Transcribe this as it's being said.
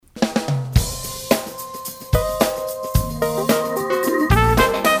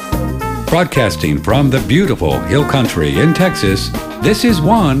Broadcasting from the beautiful Hill Country in Texas, this is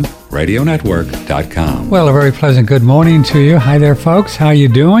OneRadioNetwork.com. Well, a very pleasant good morning to you. Hi there, folks. How you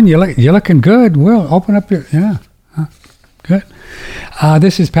doing? You're looking good. We'll open up your... Yeah. Good.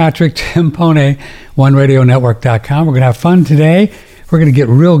 This is Patrick Timpone, OneRadioNetwork.com. We're going to have fun today. We're going to get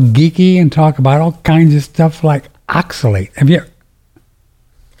real geeky and talk about all kinds of stuff like oxalate.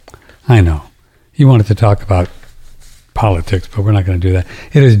 I know. You wanted to talk about politics, but we're not going to do that.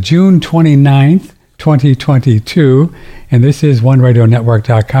 It is June 29th, 2022, and this is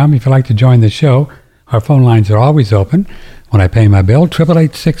OneRadioNetwork.com. If you'd like to join the show, our phone lines are always open. When I pay my bill,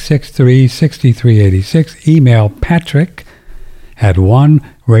 888-663-6386. Email Patrick at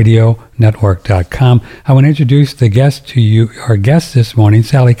OneRadioNetwork.com. I want to introduce the guest to you, our guest this morning,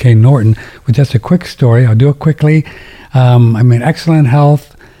 Sally K. Norton, with just a quick story. I'll do it quickly. Excellent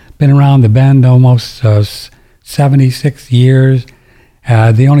health, been around the bend almost 76 years.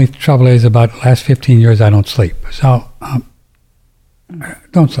 The only trouble is about the last 15 years I don't sleep. So,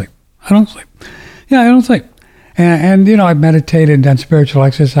 don't sleep. I don't sleep. Yeah, I don't sleep. And I've meditated and done spiritual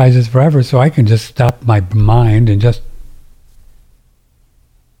exercises forever, so I can just stop my mind and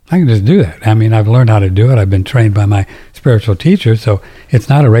I can just do that. I've learned how to do it. I've been trained by my spiritual teacher, so it's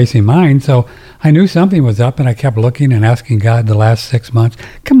not a racing mind. So I knew something was up, and I kept looking and asking God the last 6 months,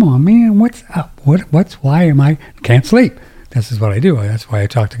 come on, man, what's up? Why am I can't sleep? This is what I do. That's why I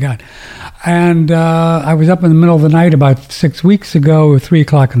talk to God. And I was up in the middle of the night about 6 weeks ago, 3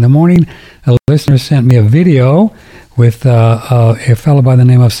 o'clock in the morning. A listener sent me a video with a fellow by the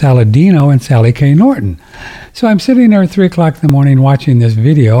name of Saladino and Sally K. Norton. So I'm sitting there at 3 o'clock in the morning watching this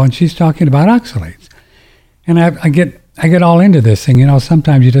video, and she's talking about oxalates. And I get all into this thing.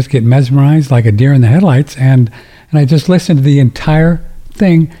 Sometimes you just get mesmerized like a deer in the headlights, and I just listened to the entire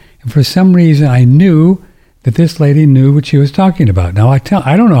thing. And for some reason, I knew that this lady knew what she was talking about. Now, I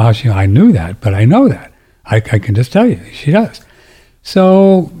don't know how I knew that, but I know that. I can just tell you, she does.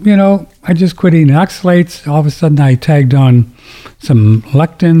 So, I just quit eating oxalates. All of a sudden, I tagged on some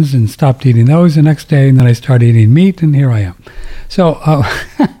lectins and stopped eating those the next day, and then I started eating meat, and here I am. So,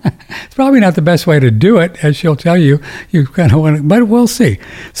 it's probably not the best way to do it, as she'll tell you. You kind of want to, but we'll see.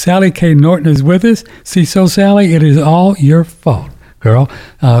 Sally K. Norton is with us. See, so Sally, it is all your fault, girl.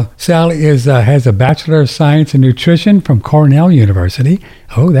 Sally has a Bachelor of Science in Nutrition from Cornell University.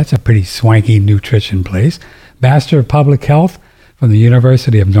 Oh, that's a pretty swanky nutrition place. Master of Public Health from the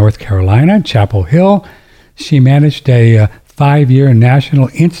University of North Carolina, Chapel Hill. She managed a 5-year National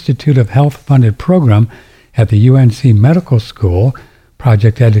Institute of Health funded program at the UNC Medical School.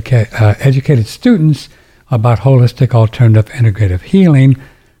 Project educated students about holistic alternative integrative healing,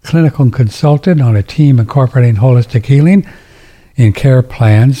 clinical consultant on a team incorporating holistic healing in care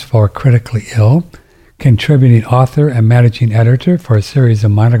plans for critically ill, contributing author and managing editor for a series of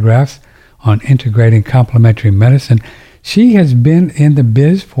monographs on integrating complementary medicine. She has been in the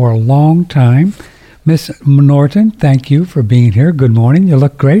biz for a long time. Miss Norton, thank you for being here. Good morning. You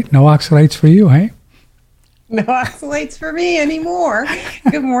look great. No oxalates for you, hey? No oxalates for me anymore.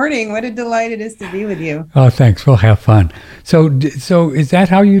 Good morning. What a delight it is to be with you. Oh, thanks. We'll have fun. So is that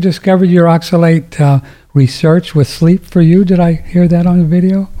how you discovered your oxalate research with sleep for you? Did I hear that on the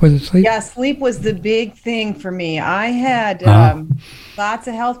video? Was it sleep? Yeah, sleep was the big thing for me. I had lots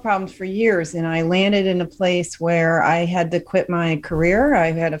of health problems for years, and I landed in a place where I had to quit my career.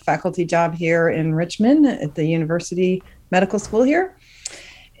 I had a faculty job here in Richmond at the University Medical School here.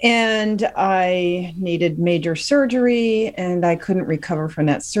 And I needed major surgery, and I couldn't recover from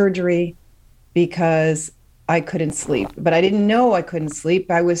that surgery because I couldn't sleep. But I didn't know I couldn't sleep.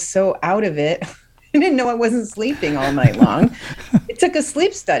 I was so out of it. I didn't know I wasn't sleeping all night long. It took a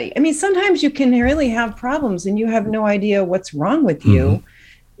sleep study. Sometimes you can really have problems and you have no idea what's wrong with you. Mm-hmm.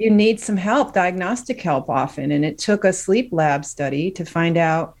 You need some help, diagnostic help often. And it took a sleep lab study to find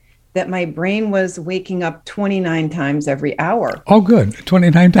out that my brain was waking up 29 times every hour. Oh, good.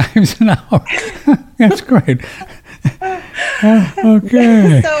 29 times an hour. That's great.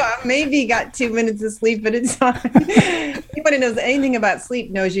 Okay. So I maybe got 2 minutes of sleep, but it's not. Anybody knows anything about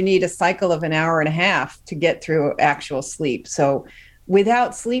sleep knows you need a cycle of an hour and a half to get through actual sleep. So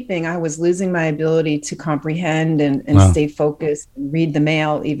without sleeping, I was losing my ability to comprehend and wow. Stay focused and read the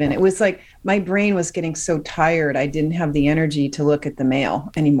mail even. It was like my brain was getting so tired, I didn't have the energy to look at the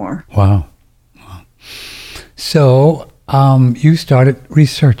mail anymore. Wow. So you started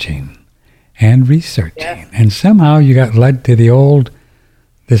researching. Yes. And somehow you got led to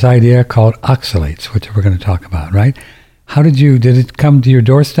this idea called oxalates, which we're going to talk about, right? Did it come to your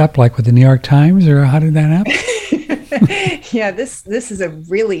doorstep like with the New York Times, or how did that happen? Yeah, this is a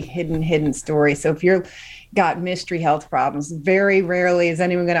really hidden story. So if you're got mystery health problems, very rarely is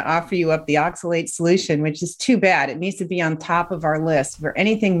anyone going to offer you up the oxalate solution, which is too bad. It needs to be on top of our list. For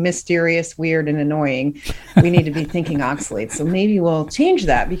anything mysterious, weird, and annoying, we need to be thinking oxalate. So maybe we'll change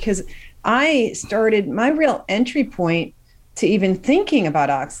that, because I started my real entry point to even thinking about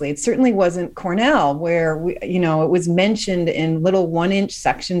oxalates certainly wasn't Cornell, where it was mentioned in little 1-inch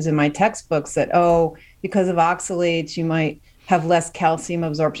sections in my textbooks that, because of oxalates, you might have less calcium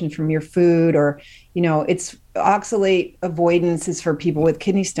absorption from your food, or, it's oxalate avoidance is for people with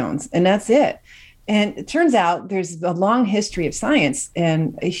kidney stones, and that's it. And it turns out there's a long history of science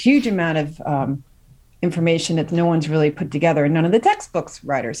and a huge amount of information that no one's really put together, and none of the textbooks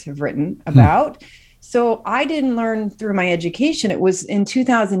writers have written about. So I didn't learn through my education. It was in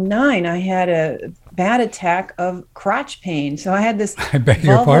 2009, I had a bad attack of crotch pain. So I had this I beg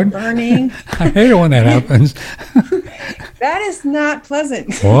your pardon? Burning. I hate it when that happens. That is not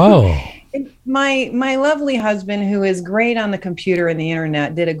pleasant. Whoa. My lovely husband, who is great on the computer and the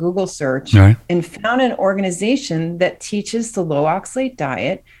internet, did a Google search and found an organization that teaches the low oxalate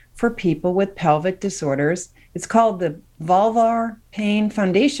diet for people with pelvic disorders. It's called the Vulvar Pain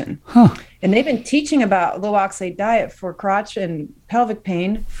Foundation. And they've been teaching about low oxalate diet for crotch and pelvic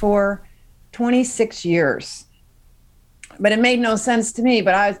pain for 26 years. But it made no sense to me,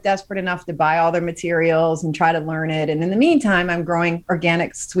 but I was desperate enough to buy all their materials and try to learn it. And in the meantime, I'm growing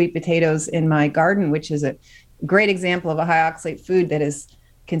organic sweet potatoes in my garden, which is a great example of a high oxalate food that is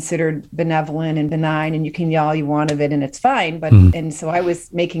considered benevolent and benign, and you can eat all you want of it and it's fine. But and so I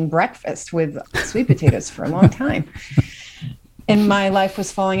was making breakfast with sweet potatoes for a long time. And my life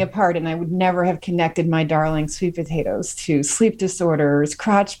was falling apart, and I would never have connected my darling sweet potatoes to sleep disorders,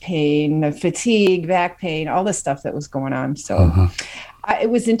 crotch pain, fatigue, back pain, all the stuff that was going on. So it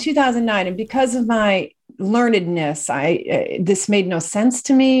was in 2009. And because of my learnedness, this made no sense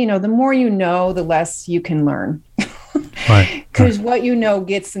to me. The more you know, the less you can learn. Right. Because what you know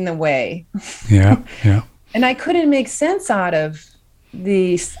gets in the way. Yeah. And I couldn't make sense out of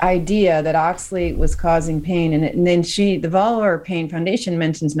the idea that oxalate was causing pain. And then the Vulvar Pain Foundation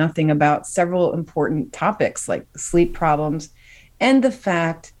mentions nothing about several important topics like sleep problems and the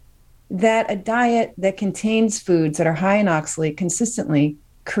fact that a diet that contains foods that are high in oxalate consistently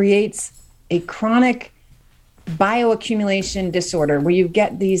creates a chronic bioaccumulation disorder where you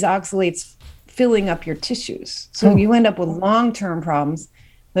get these oxalates filling up your tissues. So you end up with long-term problems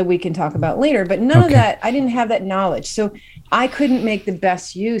that we can talk about later. But none of that, I didn't have that knowledge. So I couldn't make the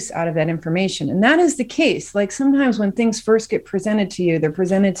best use out of that information. And that is the case. Like sometimes when things first get presented to you, they're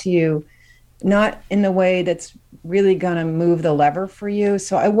presented to you not in the way that's really going to move the lever for you.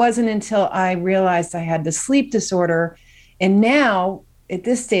 So it wasn't until I realized I had the sleep disorder. And now at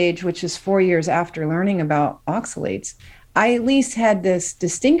this stage, which is 4 years after learning about oxalates, I at least had this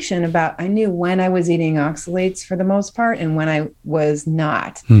distinction about, I knew when I was eating oxalates for the most part and when I was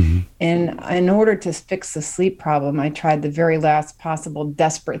not. And in order to fix the sleep problem, I tried the very last possible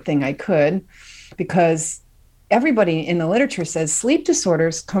desperate thing I could, because everybody in the literature says sleep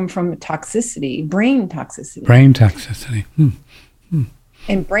disorders come from toxicity, brain toxicity.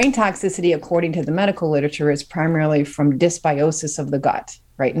 And brain toxicity, according to the medical literature, is primarily from dysbiosis of the gut.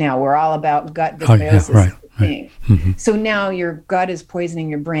 Right now, we're all about gut dysbiosis. So now your gut is poisoning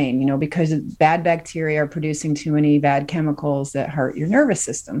your brain, because bad bacteria are producing too many bad chemicals that hurt your nervous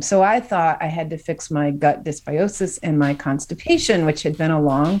system. So I thought I had to fix my gut dysbiosis and my constipation, which had been a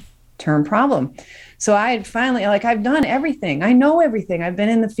long-term problem. So I had finally, I've done everything. I know everything. I've been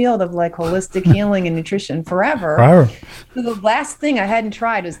in the field of holistic healing and nutrition forever. So the last thing I hadn't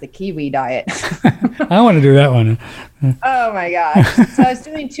tried was the kiwi diet. I want to do that one. Oh my gosh. So I was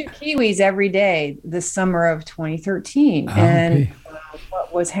doing 2 kiwis every day this summer of 2013. And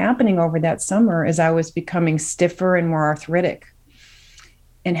what was happening over that summer is I was becoming stiffer and more arthritic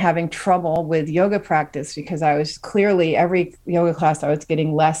and having trouble with yoga practice, because I was clearly, every yoga class I was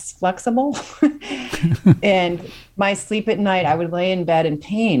getting less flexible. And my sleep at night, I would lay in bed in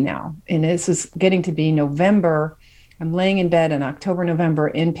pain now. And this is getting to be November. I'm laying in bed in October, November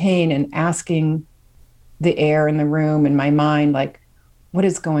in pain and asking the air in the room and my mind, what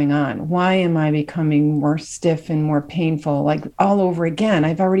is going on? Why am I becoming more stiff and more painful? All over again.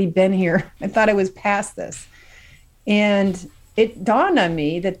 I've already been here. I thought I was past this. And it dawned on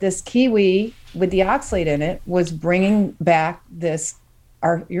me that this kiwi with the oxalate in it was bringing back this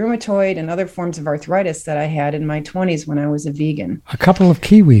rheumatoid and other forms of arthritis that I had in my 20s when I was a vegan. A couple of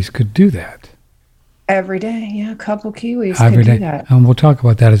kiwis could do that. Every day, yeah, a couple kiwis Every could day. do that. And we'll talk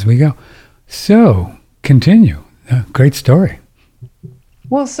about that as we go. So, continue. Great story.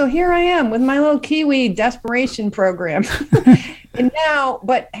 Well, so here I am with my little Kiwi desperation program. And now,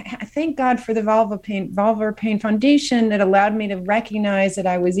 but thank God for the Vulvar Pain Foundation that allowed me to recognize that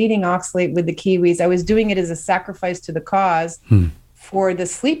I was eating oxalate with the kiwis. I was doing it as a sacrifice to the cause for the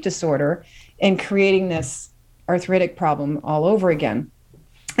sleep disorder and creating this arthritic problem all over again.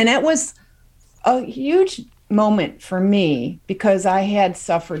 And that was a huge moment for me because I had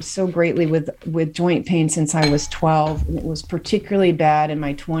suffered so greatly with joint pain since I was 12, and it was particularly bad in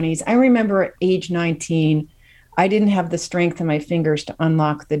my 20s. I remember at age 19, I didn't have the strength in my fingers to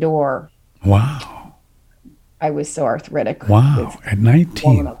unlock the door. Wow. I was so arthritic. Wow. At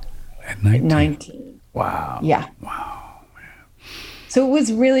 19. At 19. Wow. Yeah. Wow. Man. So it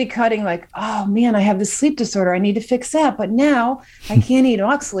was really cutting like, oh man, I have this sleep disorder. I need to fix that. But now I can't eat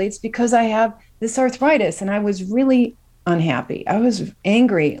oxalates because I have this arthritis. And I was really unhappy. I was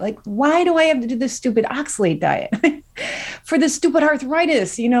angry. Like, why do I have to do this stupid oxalate diet for this stupid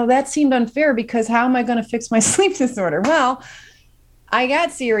arthritis? You know, that seemed unfair because how am I going to fix my sleep disorder? Well, I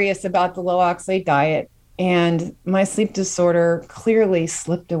got serious about the low oxalate diet and my sleep disorder clearly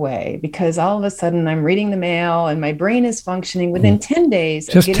slipped away because all of a sudden I'm reading the mail and my brain is functioning within 10 days.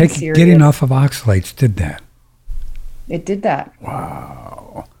 Just getting off of oxalates did that. It did that.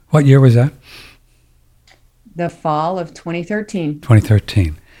 Wow. What year was that? The fall of 2013.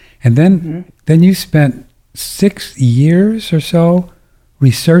 2013. And then you spent 6 years or so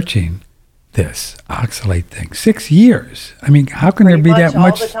researching this oxalate thing. 6 years. I mean, how can there be that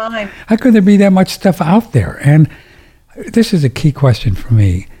much? All the time. How could there be that much stuff out there? And this is a key question for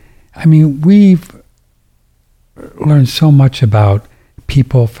me. I mean, we've learned so much about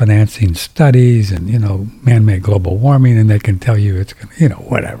people financing studies and, you know, man-made global warming, and they can tell you it's going to, you know,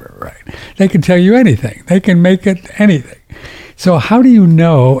 whatever, right? They can tell you anything. They can make it anything. So how do you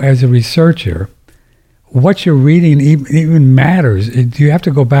know as a researcher what you're reading even matters? Do you have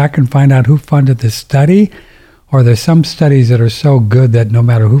to go back and find out who funded the study? Or there's some studies that are so good that no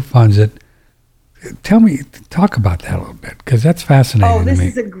matter who funds it? Talk about that a little bit, because that's fascinating to me. Oh, this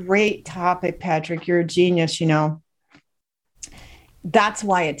is a great topic, Patrick. You're a genius, you know. That's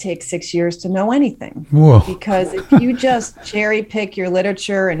why it takes 6 years to know anything. Whoa. Because if you just cherry pick your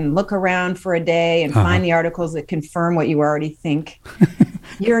literature and look around for a day and find the articles that confirm what you already think,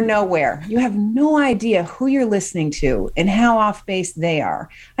 you're nowhere. You have no idea who you're listening to and how off base they are.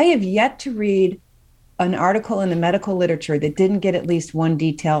 I have yet to read an article in the medical literature that didn't get at least one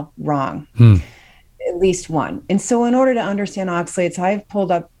detail wrong. At least one. And so in order to understand oxalates, I've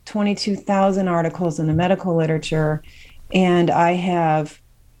pulled up 22,000 articles in the medical literature, and I have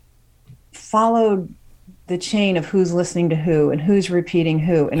followed the chain of who's listening to who and who's repeating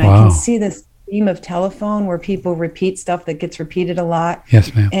who. And Wow. I can see this theme of telephone where people repeat stuff that gets repeated a lot.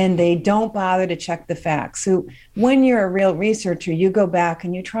 Yes, ma'am. And they don't bother to check the facts. So when you're a real researcher, you go back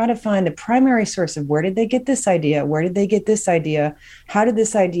and you try to find the primary source of where did they get this idea? Where did they get this idea? How did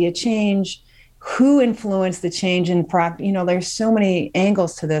this idea change? Who influenced the change in practice? You know, there's so many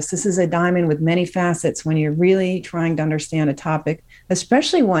angles to this. This is a diamond with many facets when you're really trying to understand a topic,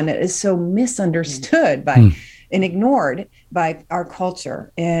 especially one that is so misunderstood by and ignored by our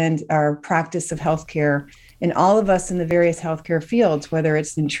culture and our practice of healthcare, and all of us in the various healthcare fields, whether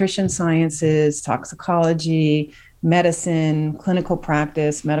it's nutrition sciences, toxicology, medicine, clinical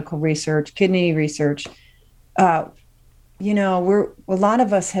practice, medical research, kidney research. You know, a lot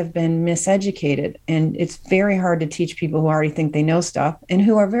of us have been miseducated, and it's very hard to teach people who already think they know stuff and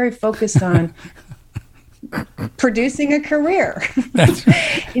who are very focused on producing a career. That's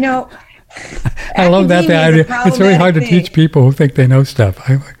right. You know, I love that idea. It's really hard to teach people who think they know stuff.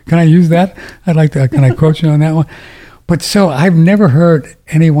 Can I use that? I'd like to. Can I quote you on that one? But so I've never heard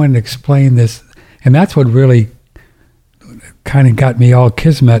anyone explain this, and that's what really kind of got me all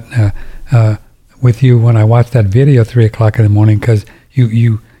kismet with you when I watched that video 3:00 in the morning, because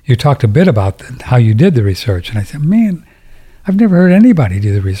you talked a bit about how you did the research, and I said, man, I've never heard anybody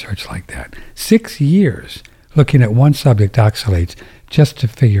do the research like that. 6 years looking at one subject, oxalates, just to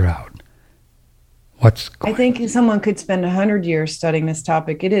figure out what's going on. I think someone could spend 100 years studying this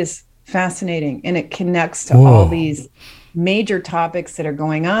topic. It is fascinating, and it connects to all these major topics that are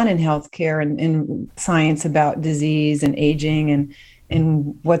going on in healthcare and in science about disease and aging and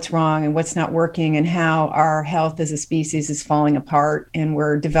what's wrong and what's not working, and how our health as a species is falling apart, and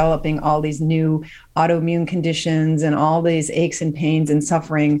we're developing all these new autoimmune conditions, and all these aches and pains and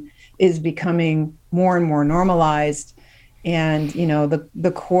suffering is becoming more and more normalized. And, you know,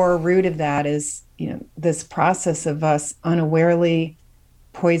 the core root of that is, you know, this process of us unawarely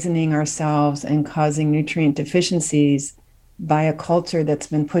poisoning ourselves and causing nutrient deficiencies by a culture that's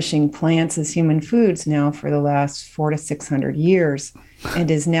been pushing plants as human foods now for the last 400 to 600 years, and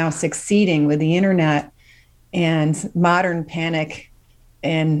is now succeeding with the internet and modern panic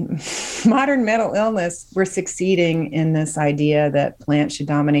and modern mental illness. We're succeeding in this idea that plants should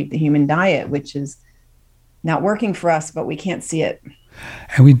dominate the human diet, which is not working for us, but we can't see it.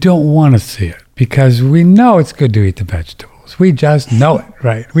 And we don't want to see it because we know it's good to eat the vegetables. We just know it,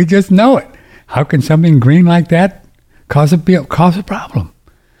 right? We just know it. How can something green like that cause a problem?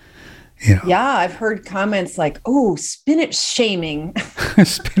 You know. Yeah, I've heard comments like, "Oh, spinach shaming."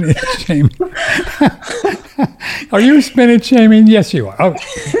 Spinach shaming. Are you spinach shaming? Yes, you are. Oh.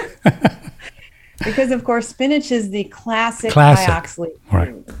 Because, of course, spinach is the classic. High oxalate.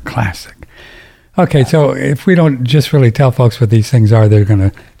 Right, classic. Okay, so if we don't just really tell folks what these things are, they're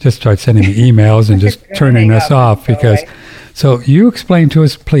going to just start sending me emails and just turning us off because... So you explain to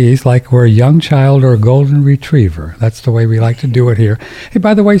us, please, like we're a young child or a golden retriever. That's the way we like to do it here. Hey,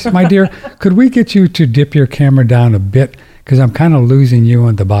 by the way, my dear, could we get you to dip your camera down a bit? Because I'm kind of losing you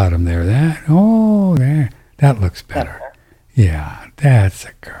on the bottom there. There. That looks better. Yeah, that's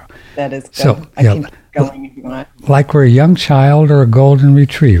a girl. That is good. So, I can keep going if you want. Like we're a young child or a golden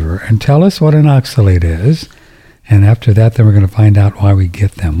retriever. And tell us what an oxalate is. And after that, then we're going to find out why we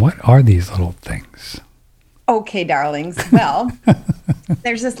get them. What are these little things? Okay, darlings. Well,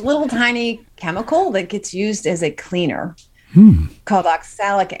 there's this little tiny chemical that gets used as a cleaner called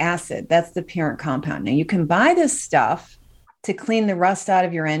oxalic acid. That's the parent compound. Now, you can buy this stuff to clean the rust out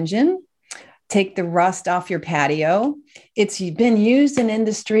of your engine, take the rust off your patio. It's been used in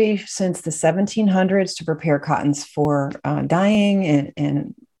industry since the 1700s to prepare cottons for dyeing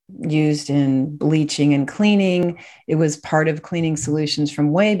and used in bleaching and cleaning. It was part of cleaning solutions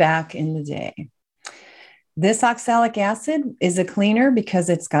from way back in the day. This oxalic acid is a cleaner because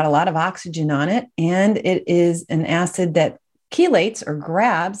it's got a lot of oxygen on it, and it is an acid that chelates or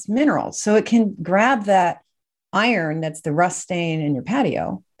grabs minerals. So it can grab that iron that's the rust stain in your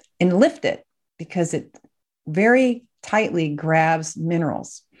patio and lift it because it very tightly grabs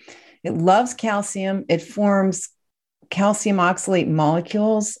minerals. It loves calcium. It forms calcium oxalate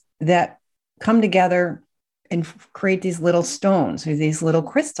molecules that come together and create these little stones or these little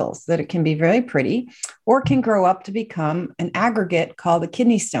crystals that it can be very pretty or can grow up to become an aggregate called a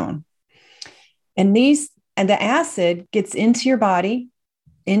kidney stone. And the acid gets into your body,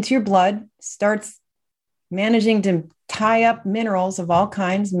 into your blood, starts managing to tie up minerals of all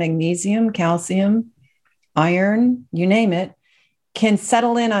kinds, magnesium, calcium, iron, you name it, can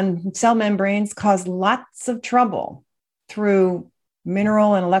settle in on cell membranes, cause lots of trouble through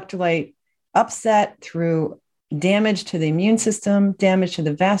mineral and electrolyte upset, through damage to the immune system, damage to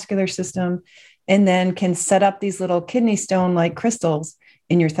the vascular system, and then can set up these little kidney stone-like crystals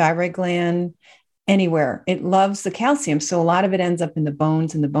in your thyroid gland, anywhere. It loves the calcium. So a lot of it ends up in the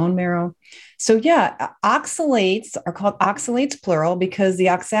bones and the bone marrow. So yeah, oxalates are called oxalates plural because the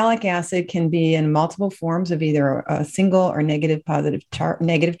oxalic acid can be in multiple forms of either a single or negative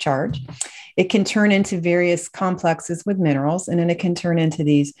charge. It can turn into various complexes with minerals, and then it can turn into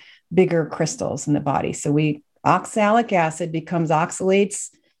these bigger crystals in the body. So oxalic acid becomes oxalates,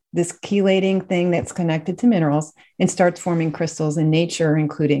 this chelating thing that's connected to minerals, and starts forming crystals in nature,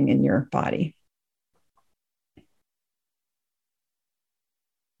 including in your body.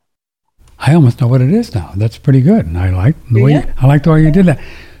 I almost know what it is now. That's pretty good. And I like the way you did that.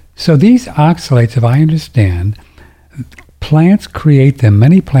 So these oxalates, if I understand, plants create them,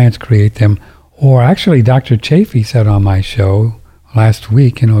 many plants create them, or actually Dr. Chafee said on my show last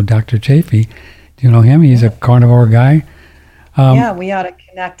week, Dr. Chafee, do you know him? He's a carnivore guy. Yeah, we ought to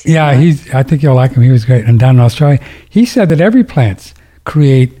connect. Yeah, I think you'll like him. He was great. And down in Australia, he said that every plants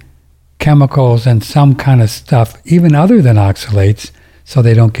create chemicals and some kind of stuff, even other than oxalates, so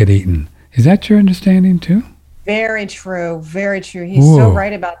they don't get eaten. Is that your understanding too? Very true. Very true. He's so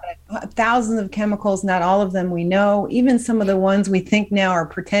right about that. Thousands of chemicals, not all of them we know. Even some of the ones we think now are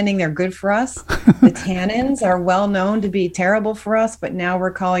pretending they're good for us. The tannins are well known to be terrible for us, but now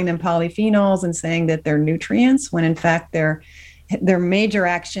we're calling them polyphenols and saying that they're nutrients, when in fact their major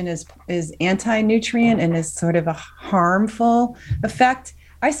action is anti-nutrient and is sort of a harmful effect.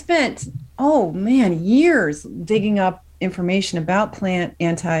 I spent, years digging up information about plant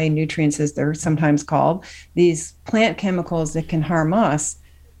anti-nutrients, as they're sometimes called, these plant chemicals that can harm us.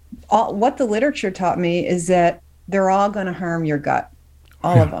 What the literature taught me is that they're all going to harm your gut,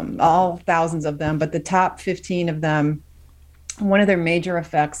 all of them, all thousands of them, but the top 15 of them, one of their major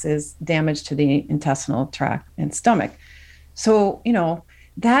effects is damage to the intestinal tract and stomach. So,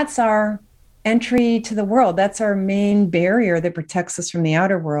 that's our entry to the world. That's our main barrier that protects us from the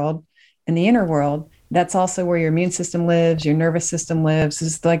outer world and the inner world. That's also where your immune system lives, your nervous system lives.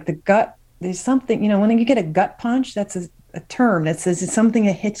 It's like the gut. There's something, when you get a gut punch, that's a term that says it's something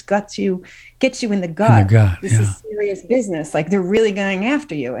that gets you in the gut. In the gut, this is serious business. Like they're really going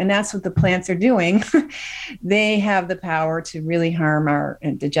after you. And that's what the plants are doing. They have the power to really harm our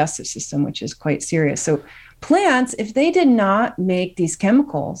digestive system, which is quite serious. So plants, if they did not make these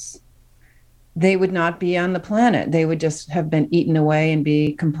chemicals, they would not be on the planet. They would just have been eaten away and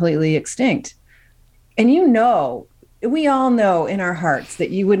be completely extinct. And we all know in our hearts that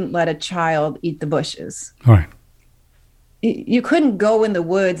you wouldn't let a child eat the bushes. All right. You couldn't go in the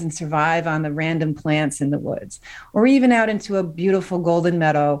woods and survive on the random plants in the woods, or even out into a beautiful golden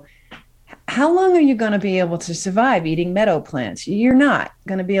meadow. How long are you going to be able to survive eating meadow plants? You're not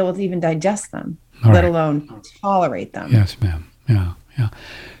going to be able to even digest them, let alone tolerate them. Yes, ma'am. Yeah.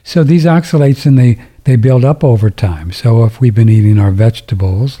 So these oxalates, and they build up over time. So if we've been eating our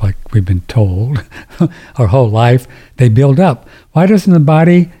vegetables, like we've been told our whole life, they build up. Why doesn't the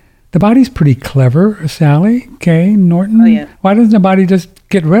body's pretty clever, Sally, Kay, Norton. Oh, yeah. Why doesn't the body just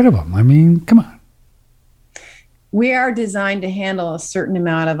get rid of them? I mean, come on. We are designed to handle a certain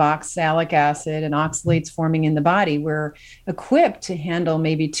amount of oxalic acid and oxalates forming in the body. We're equipped to handle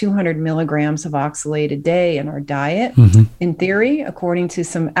maybe 200 milligrams of oxalate a day in our diet. Mm-hmm. In theory, according to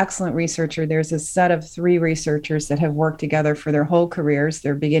some excellent researcher, there's a set of 3 researchers that have worked together for their whole careers.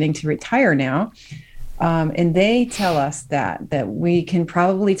 They're beginning to retire now. And they tell us that we can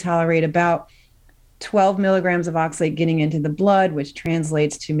probably tolerate about 12 milligrams of oxalate getting into the blood, which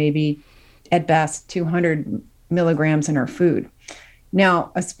translates to maybe at best 200 milligrams in our food.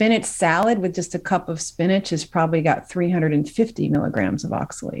 Now, a spinach salad with just a cup of spinach has probably got 350 milligrams of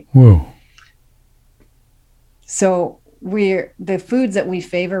oxalate. Whoa. So the foods that we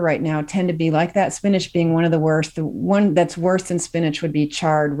favor right now tend to be like that, spinach being one of the worst. The one that's worse than spinach would be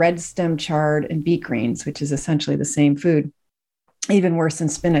chard, red stem chard, and beet greens, which is essentially the same food, even worse than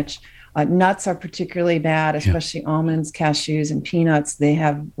spinach. Nuts are particularly bad, especially almonds, cashews, and peanuts. They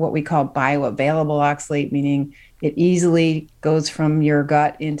have what we call bioavailable oxalate, meaning it easily goes from your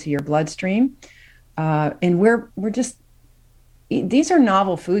gut into your bloodstream. And these are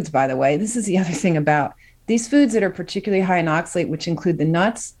novel foods, by the way. This is the other thing about these foods that are particularly high in oxalate, which include the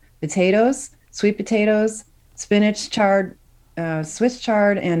nuts, potatoes, sweet potatoes, spinach, chard, Swiss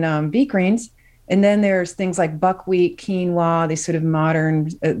chard, and beet greens. And then there's things like buckwheat, quinoa, these sort of modern,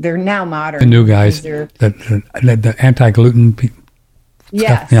 they're now modern. The new guys, the anti-gluten.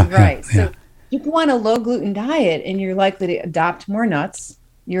 Yes, stuff. right. Yeah. So you want a low gluten diet and you're likely to adopt more nuts.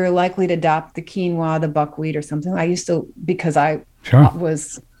 You're likely to adopt the quinoa, the buckwheat or something. I used to, because I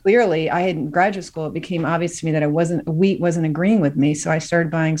was clearly, I had in graduate school, it became obvious to me that wheat wasn't agreeing with me. So I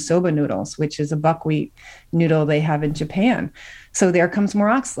started buying soba noodles, which is a buckwheat noodle they have in Japan. So there comes more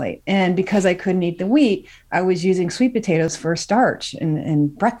oxalate. And because I couldn't eat the wheat, I was using sweet potatoes for starch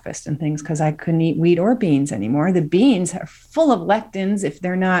and breakfast and things because I couldn't eat wheat or beans anymore. The beans are full of lectins if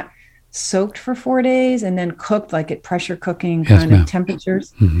they're not soaked for 4 days and then cooked like at pressure cooking kind of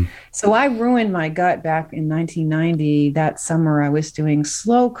temperatures. Mm-hmm. So I ruined my gut back in 1990. That summer I was doing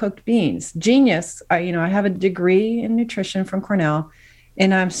slow cooked beans. Genius. I have a degree in nutrition from Cornell,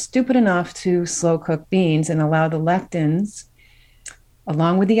 and I'm stupid enough to slow cook beans and allow the lectins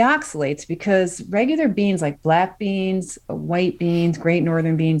along with the oxalates, because regular beans like black beans, white beans, great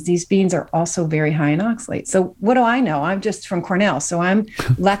northern beans, these beans are also very high in oxalate. So what do I know? I'm just from Cornell. So I'm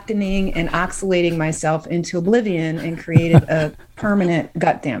lectining and oxalating myself into oblivion and created a permanent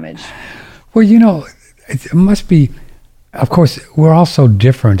gut damage. Well, it must be, of course, we're all so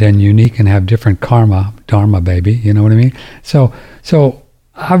different and unique and have different karma, dharma, baby, you know what I mean? So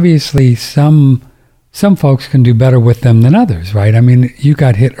obviously some folks can do better with them than others, right? I mean, you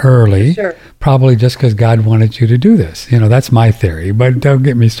got hit early, probably just because God wanted you to do this. That's my theory, but don't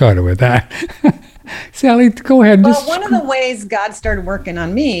get me started with that. Sally, go ahead. Well, one of the ways God started working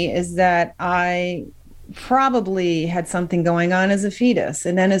on me is that I probably had something going on as a fetus.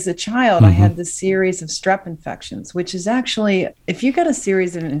 And then as a child, I had this series of strep infections, which is actually, if you got a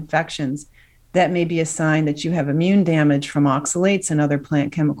series of infections, that may be a sign that you have immune damage from oxalates and other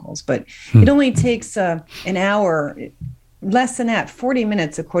plant chemicals. But it only takes an hour, less than that, 40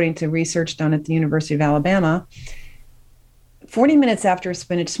 minutes, according to research done at the University of Alabama. 40 minutes after a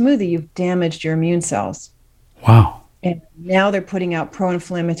spinach smoothie, you've damaged your immune cells. Wow. And now they're putting out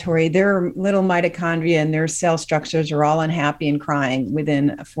pro-inflammatory. Their little mitochondria and their cell structures are all unhappy and crying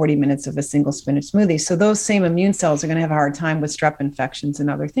within 40 minutes of a single spinach smoothie. So those same immune cells are going to have a hard time with strep infections and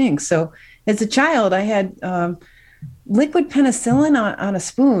other things. So as a child, I had liquid penicillin on a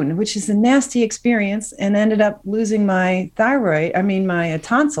spoon, which is a nasty experience, and ended up losing my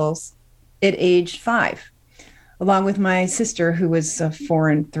tonsils at age 5, along with my sister, who was 4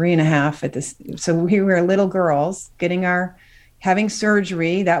 and 3.5 at this. So we were little girls having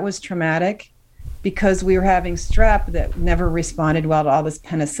surgery. That was traumatic because we were having strep that never responded well to all this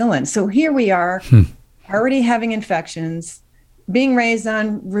penicillin. So here we are, already having infections, being raised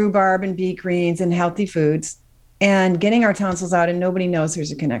on rhubarb and beet greens and healthy foods, and getting our tonsils out, and nobody knows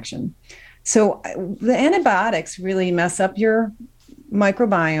there's a connection. So the antibiotics really mess up your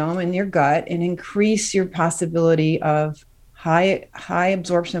microbiome in your gut and increase your possibility of high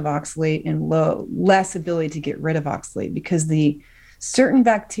absorption of oxalate and less ability to get rid of oxalate, because the certain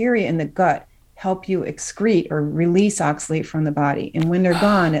bacteria in the gut help you excrete or release oxalate from the body. And when they're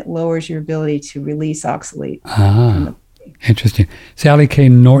gone, it lowers your ability to release oxalate from the body. Interesting. Sally K.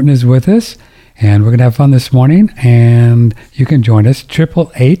 Norton is with us, and we're going to have fun this morning, and you can join us,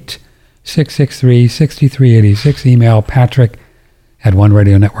 888-663-6386. Email Patrick at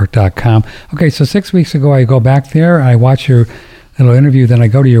oneradionetwork.com. Okay, so 6 weeks ago, I go back there, I watch your little interview, then I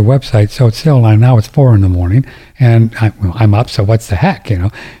go to your website, so it's still, now it's 4 in the morning, and I'm up, so what's the heck,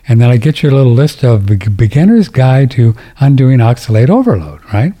 And then I get your little list of Beginner's Guide to Undoing Oxalate Overload,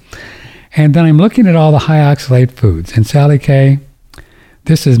 right? And then I'm looking at all the high oxalate foods, and Sally K.,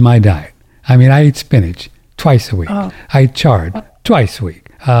 this is my diet. I eat spinach twice a week. Oh. I eat chard twice a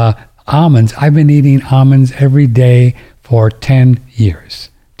week. Almonds, I've been eating almonds every day for 10 years.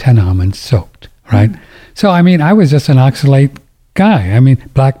 10 almonds soaked, right? So, I was just an oxalate guy.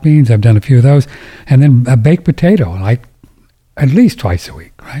 Black beans, I've done a few of those. And then a baked potato, like at least twice a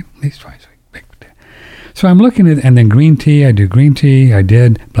week, right? At least twice a week, baked potato. So I'm looking at, and then green tea, I do green tea, I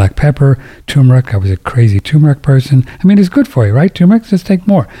did black pepper, turmeric. I was a crazy turmeric person. It's good for you, right? Turmeric, just take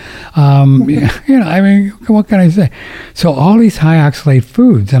more. What can I say? So all these high oxalate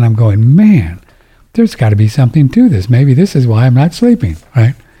foods, and I'm going, man, there's got to be something to this. Maybe this is why I'm not sleeping,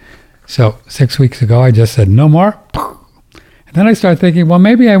 right? So 6 weeks ago, I just said, no more. And then I started thinking, well,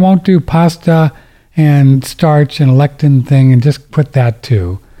 maybe I won't do pasta and starch and lectin thing and just put that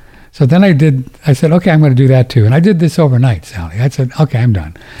too. So then I said, okay, I'm going to do that too. And I did this overnight, Sally. I said, okay, I'm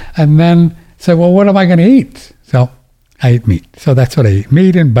done. And then said, well, what am I going to eat? So I eat meat. So that's what I eat,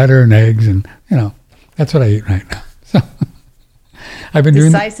 meat and butter and eggs. And, that's what I eat right now. So I've been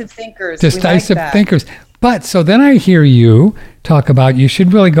Decisive thinkers. Decisive thinkers. But so then I hear you talk about you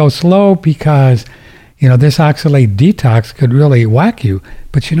should really go slow because, this oxalate detox could really whack you.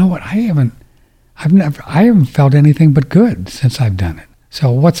 But you know what? I haven't felt anything but good since I've done it.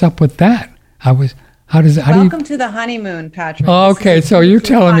 So what's up with that? Welcome to the honeymoon, Patrick. Okay, so you're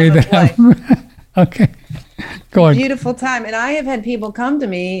telling me that okay. Go on. Beautiful time. And I have had people come to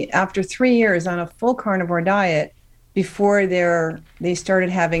me after 3 years on a full carnivore diet before they started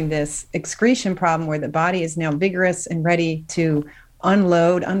having this excretion problem where the body is now vigorous and ready to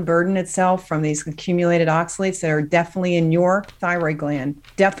unburden itself from these accumulated oxalates that are definitely in your thyroid gland,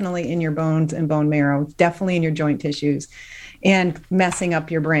 definitely in your bones and bone marrow, definitely in your joint tissues, and messing up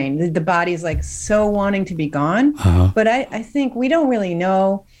your brain. The body's like so wanting to be gone. But I think we don't really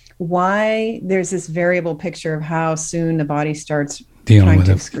know why there's this variable picture of how soon the body starts trying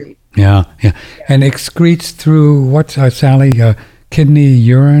to excrete. Yeah. And excretes through what, Sally? Kidney,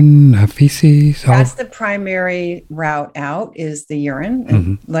 urine, feces? That's the primary route out is the urine.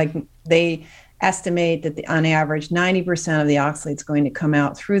 And like they estimate that on average, 90% of the oxalate is going to come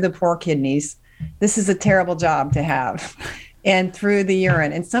out through the poor kidneys. This is a terrible job to have. And through the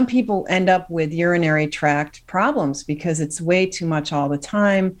urine. And some people end up with urinary tract problems because it's way too much all the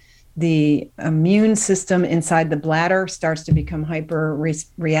time. The immune system inside the bladder starts to become hyper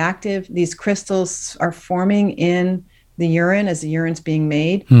reactive. These crystals are forming in the urine as the urine's being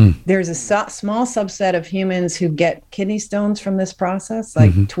made. There's a small subset of humans who get kidney stones from this process,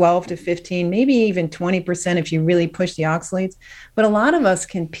 like 12 to 15, maybe even 20% if you really push the oxalates. But a lot of us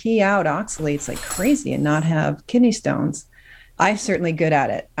can pee out oxalates like crazy and not have kidney stones. I'm certainly good at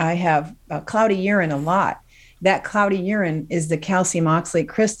it. I have cloudy urine a lot. That cloudy urine is the calcium oxalate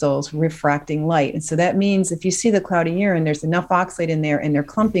crystals refracting light. And so that means if you see the cloudy urine, there's enough oxalate in there and they're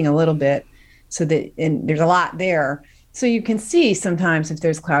clumping a little bit and there's a lot there. So you can see sometimes if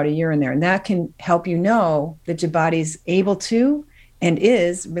there's cloudy urine there, and that can help you know that your body's able to and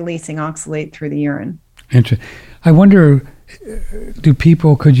is releasing oxalate through the urine. Interesting. I wonder,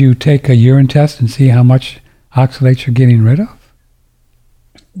 could you take a urine test and see how much oxalate you're getting rid of?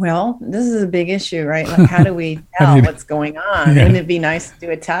 Well, this is a big issue, right? Like, how do we tell what's going on? Wouldn't it be nice to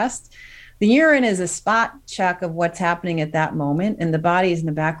do a test? The urine is a spot check of what's happening at that moment, and the body's in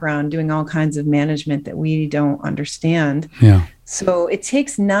the background doing all kinds of management that we don't understand. Yeah. So it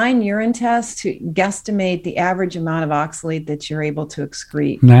takes 9 urine tests to guesstimate the average amount of oxalate that you're able to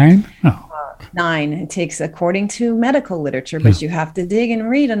excrete. 9? Oh. 9. It takes, according to medical literature, but you have to dig and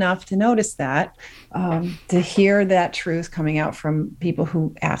read enough to notice that, to hear that truth coming out from people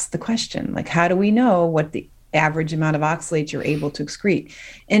who ask the question, like, how do we know what the average amount of oxalates you're able to excrete?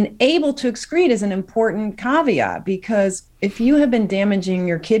 And able to excrete is an important caveat, because if you have been damaging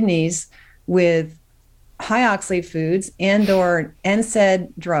your kidneys with high oxalate foods and or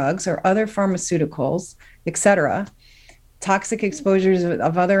NSAID drugs or other pharmaceuticals, etc., toxic exposures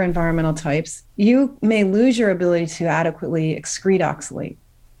of other environmental types, you may lose your ability to adequately excrete oxalate.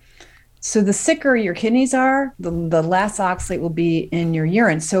 So the sicker your kidneys are, the less oxalate will be in your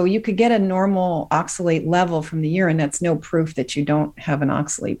urine. So you could get a normal oxalate level from the urine. That's no proof that you don't have an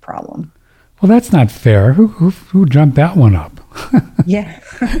oxalate problem. Well, that's not fair. Who jumped that one up? Yeah.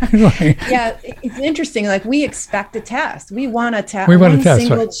 Like, yeah, it's interesting. Like, we expect a test. We want a test. We want a test,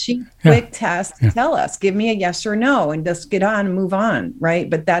 single right? cheap, quick test to tell us, give me a yes or no, and just get on and move on, right?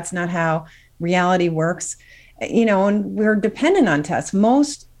 But that's not how reality works. And we're dependent on tests.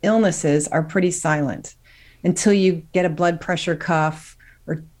 Most illnesses are pretty silent until you get a blood pressure cuff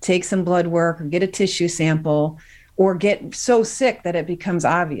or take some blood work or get a tissue sample or get so sick that it becomes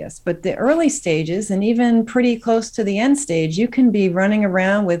obvious. But the early stages, and even pretty close to the end stage, you can be running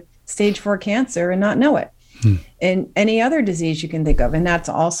around with stage 4 cancer and not know it. And any other disease you can think of. And that's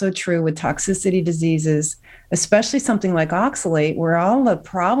also true with toxicity diseases, especially something like oxalate, where all the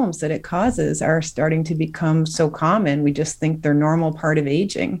problems that it causes are starting to become so common. We just think they're normal part of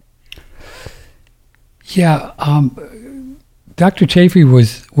aging. Yeah. Dr. Chaffee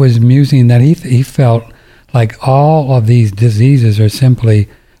was musing that he felt like all of these diseases are simply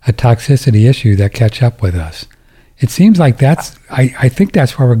a toxicity issue that catch up with us. It seems like I think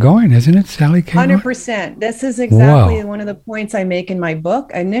that's where we're going, isn't it, Sally K. 100%. This is exactly one of the points I make in my book.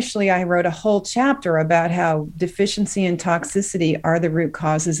 Initially, I wrote a whole chapter about how deficiency and toxicity are the root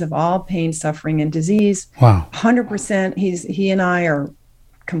causes of all pain, suffering, and disease. Wow. 100%. He and I are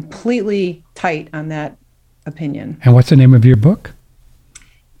completely tight on that opinion. And what's the name of your book?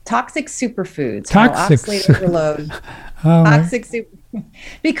 Toxic Superfoods. Toxic Oxalate overload. Toxic super.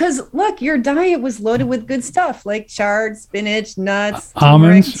 Because look, your diet was loaded with good stuff like chard, spinach, nuts,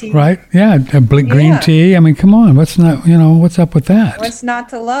 almonds, tea. Right? Yeah, green tea. I mean, come on, what's up with that? What's not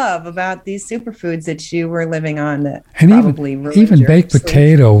to love about these superfoods that you were living on that and probably even baked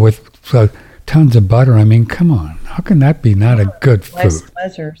potato with tons of butter? I mean, come on, how can that be not a good food?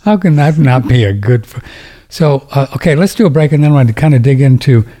 How can that not be a good food? So, okay, let's do a break, and then I want to kind of dig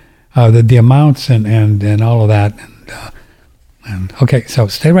into the amounts and all of that. And okay, so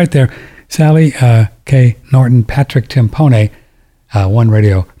stay right there. Sally K. Norton, Patrick Timpone,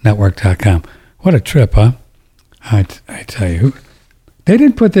 OneRadioNetwork.com. What a trip, huh? I tell you. They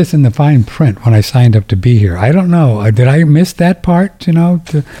didn't put this in the fine print when I signed up to be here. I don't know. Did I miss that part,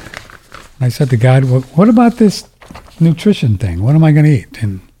 I said to God, well, what about this nutrition thing? What am I going to eat?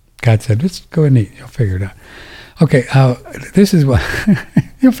 And God said, just go and eat. You'll figure it out. Okay, this is what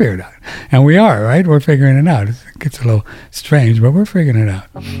you'll figure it out. And we are, right? We're figuring it out. It gets a little strange, but we're figuring it out.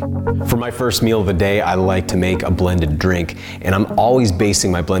 For my first meal of the day, I like to make a blended drink, and I'm always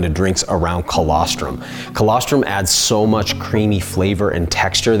basing my blended drinks around colostrum. Colostrum adds so much creamy flavor and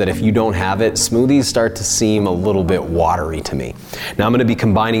texture that if you don't have it, smoothies start to seem a little bit watery to me. Now I'm going to be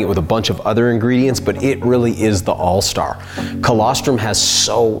combining it with a bunch of other ingredients, but it really is the all-star. Colostrum has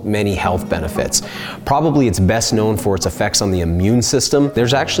so many health benefits. Probably it's best known for its effects on the immune system.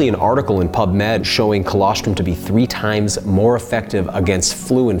 There's actually an article in PubMed showing colostrum to be 3 times more effective against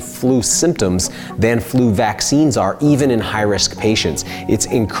flu and flu symptoms than flu vaccines are, even in high-risk patients. It's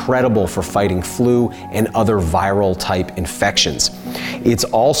incredible for fighting flu and other viral type infections. It's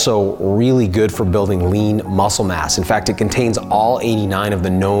also really good for building lean muscle mass. In fact, it contains all 89 of the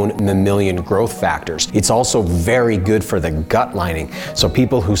known mammalian growth factors. It's also very good for the gut lining. So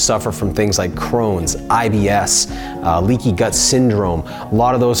people who suffer from things like Crohn's, IBS, leaky gut syndrome, a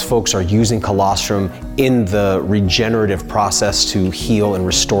lot of those folks are using colostrum in the regenerative process to heal and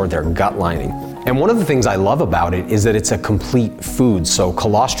restore their gut lining. And one of the things I love about it is that it's a complete food. So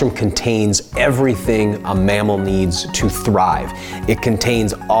colostrum contains everything a mammal needs to thrive. It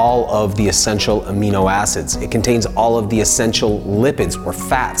contains all of the essential amino acids. It contains all of the essential lipids or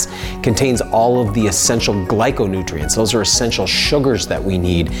fats. It contains all of the essential glyconutrients. Those are essential sugars that we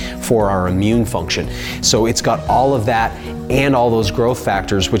need for our immune function. So it's got all of that and all those growth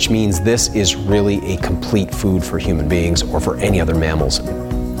factors, which means this is really a complete food for human beings or for any other mammals.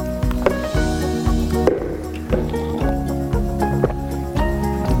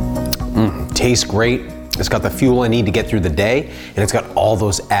 Tastes great. It's got the fuel I need to get through the day, and it's got all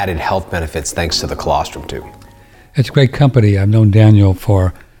those added health benefits thanks to the colostrum too. It's great company. I've known Daniel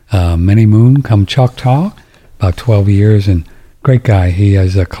for Many Moon come Choctaw, about 12 years, and great guy. He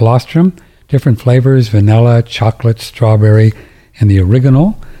has a colostrum, different flavors, vanilla, chocolate, strawberry, and the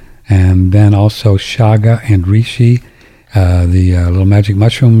oregano, and then also shaga and reishi, the little magic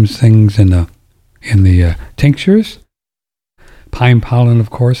mushrooms things in the tinctures. Pine pollen, of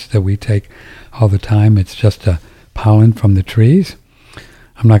course, that we take all the time. It's just a pollen from the trees.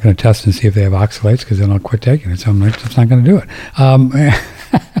 I'm not going to test and see if they have oxalates because then I'll quit taking it. So I'm just not going to do it.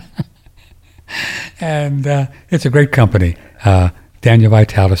 And it's a great company. Daniel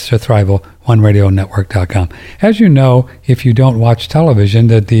Vitalis, Thrival, OneRadioNetwork.com. As you know, if you don't watch television,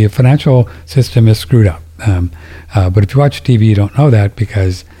 that the financial system is screwed up. But if you watch TV, you don't know that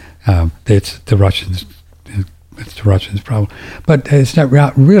because it's the Russians. It's the Russians' problem. But it's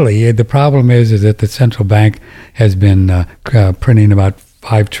not really. The problem is that the central bank has been printing about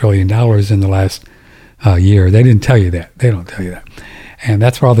 $5 trillion in the last year. They didn't tell you that. They don't tell you that. And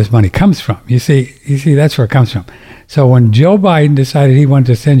that's where all this money comes from. You see, that's where it comes from. So when Joe Biden decided he wanted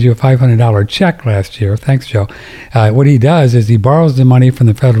to send you a $500 check last year, thanks, Joe, what he does is he borrows the money from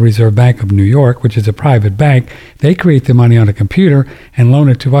the Federal Reserve Bank of New York, which is a private bank. They create the money on a computer and loan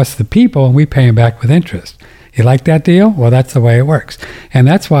it to us, the people, and we pay him back with interest. You like that deal? Well, that's the way it works. And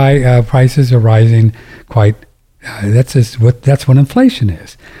that's why prices are rising quite. That's what inflation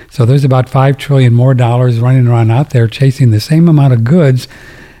is. So there's about $5 trillion more dollars running around out there chasing the same amount of goods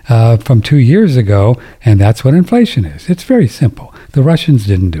from 2 years ago, and that's what inflation is. It's very simple. The Russians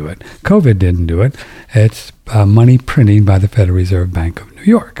didn't do it. COVID didn't do it. It's money printing by the Federal Reserve Bank of New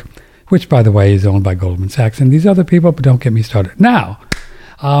York, which, by the way, is owned by Goldman Sachs and these other people, but don't get me started. Now,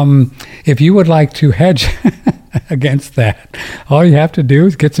 if you would like to hedge against that, all you have to do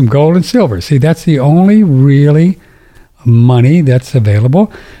is get some gold and silver. See, that's the only really money that's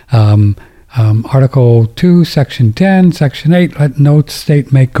available. Article 2, Section 10, Section 8, let no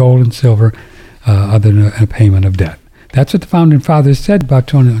state make gold and silver other than a payment of debt. That's what the Founding Fathers said about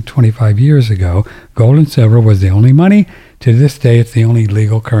 25 years ago. Gold and silver was the only money. To this day, it's the only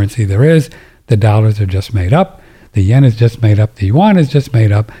legal currency there is. The dollars are just made up. The yen is just made up. The yuan is just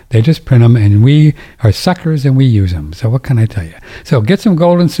made up. They just print them, and we are suckers, and we use them. So what can I tell you? So get some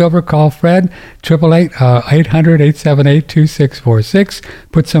gold and silver. Call Fred, 888-800-878-2646.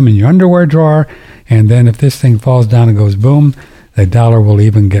 Put some in your underwear drawer, and then if this thing falls down and goes boom, the dollar will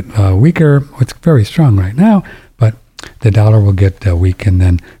even get weaker. It's very strong right now, but the dollar will get weak, and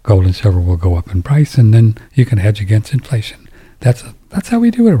then gold and silver will go up in price, and then you can hedge against inflation. That's how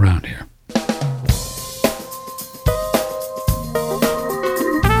we do it around here.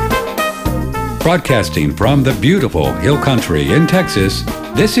 Broadcasting from the beautiful Hill Country in Texas,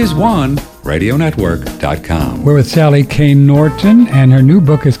 this is OneRadioNetwork.com. We're with Sally Kane Norton, and her new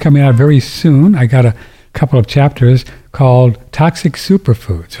book is coming out very soon. I got a couple of chapters called Toxic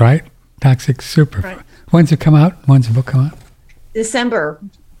Superfoods, right? Toxic Superfoods. Right. When's it come out? When's the book come out? December.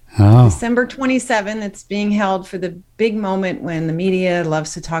 Oh. December 27th. It's being held for the big moment when the media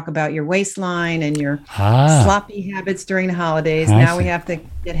loves to talk about your waistline and your sloppy habits during the holidays. Now we have to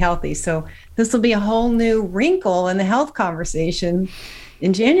get healthy. So this will be a whole new wrinkle in the health conversation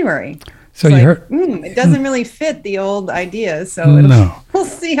in January. So you heard it doesn't really fit the old ideas. So we'll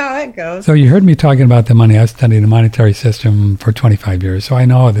see how it goes. So you heard me talking about the money. I studied the monetary system for 25 years, so I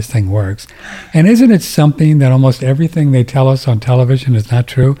know how this thing works. And isn't it something that almost everything they tell us on television is not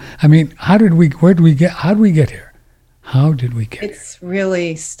true? I mean, how did we get here? How did we get here? It's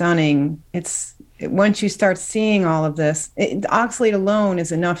really stunning. Once you start seeing all of this, oxalate alone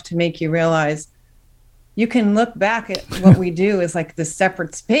is enough to make you realize you can look back at what we do as like this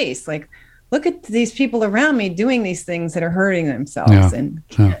separate space. Like, look at these people around me doing these things that are hurting themselves and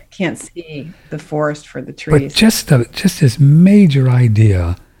can't see the forest for the trees. But just this major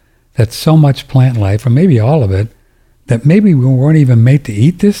idea that so much plant life, or maybe all of it, that maybe we weren't even made to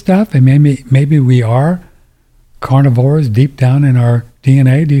eat this stuff, and maybe we are carnivores deep down in our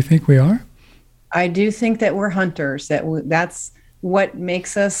DNA. Do you think we are? I do think that we're hunters. That's what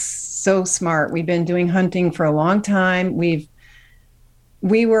makes us so smart. We've been doing hunting for a long time. We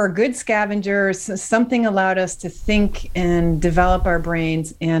were good scavengers. Something allowed us to think and develop our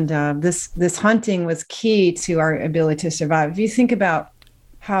brains. And this hunting was key to our ability to survive. If you think about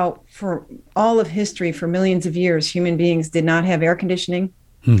how for all of history, for millions of years, human beings did not have air conditioning,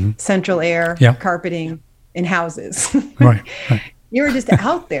 central air, carpeting, and houses. Right. You were just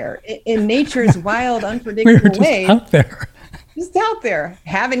out there in nature's wild, unpredictable ways. Just out there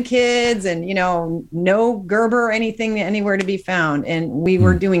having kids and, no Gerber or anything anywhere to be found. And we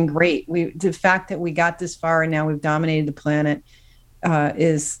were doing great. The fact that we got this far and now we've dominated the planet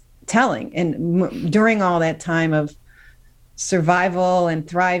is telling. And during all that time of survival and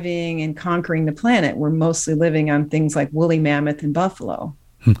thriving and conquering the planet, we're mostly living on things like woolly mammoth and buffalo.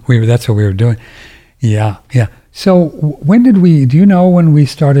 That's what we were doing. Yeah. So when do you know when we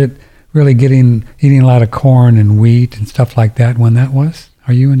started really eating a lot of corn and wheat and stuff like that, when that was?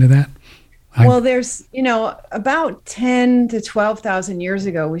 Are you into that? Well, there's, about 10 to 12,000 years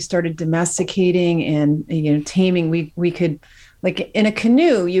ago, we started domesticating and, taming. We could, like in a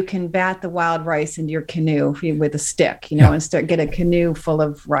canoe, you can bat the wild rice into your canoe with a stick, and get a canoe full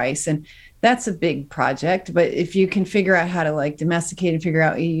of rice. And that's a big project. But if you can figure out how to like domesticate and figure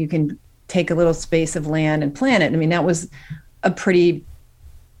out you can take a little space of land and plant it. I mean, that was a pretty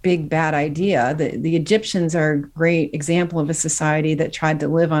big bad idea. The Egyptians are a great example of a society that tried to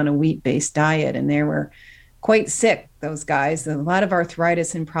live on a wheat-based diet, and they were quite sick, those guys. A lot of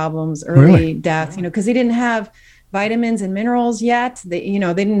arthritis and problems, early death, because they didn't have vitamins and minerals yet. They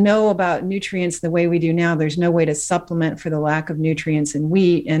didn't know about nutrients the way we do now. There's no way to supplement for the lack of nutrients in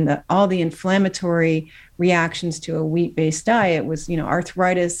wheat, and all the inflammatory reactions to a wheat-based diet was,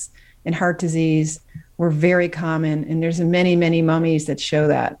 arthritis and heart disease were very common, and there's many, many mummies that show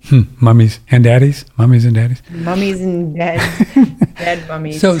that. Mummies and daddies? Mummies and daddies? Mummies and dead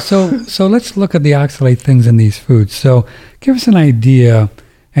mummies. So let's look at the oxalate things in these foods. So give us an idea,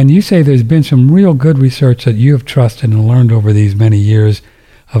 and you say there's been some real good research that you have trusted and learned over these many years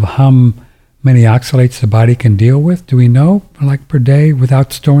of how many oxalates the body can deal with. Do we know, like per day,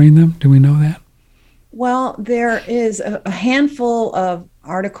 without storing them? Do we know that? Well, there is a handful of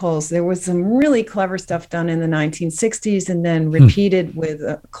articles. There was some really clever stuff done in the 1960s and then repeated with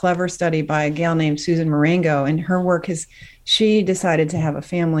a clever study by a gal named Susan Marengo. And her work she decided to have a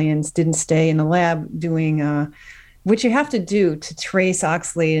family and didn't stay in the lab doing what you have to do to trace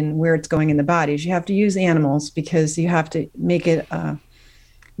oxalate and where it's going in the body is you have to use animals because you have to make it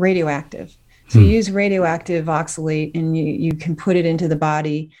radioactive. So you use radioactive oxalate and you can put it into the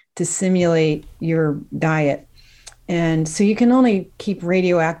body to simulate your diet. And so you can only keep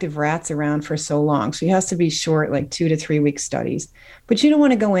radioactive rats around for so long. So it has to be short, like 2 to 3 week studies. But you don't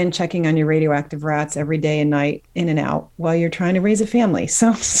want to go in checking on your radioactive rats every day and night, in and out, while you're trying to raise a family.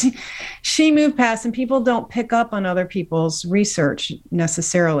 So she moved past, and people don't pick up on other people's research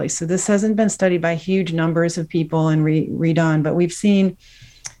necessarily. So this hasn't been studied by huge numbers of people and redone. But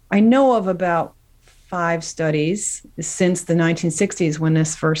I know of about 5 studies since the 1960s when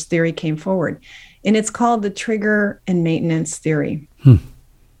this first theory came forward. And it's called the trigger and maintenance theory.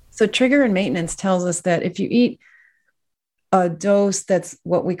 So trigger and maintenance tells us that if you eat a dose that's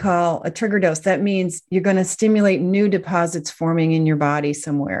what we call a trigger dose, that means you're going to stimulate new deposits forming in your body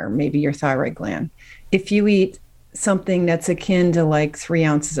somewhere, maybe your thyroid gland. If you eat something that's akin to like 3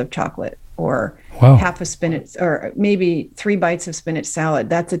 ounces of chocolate or half a spinach, or maybe 3 bites of spinach salad,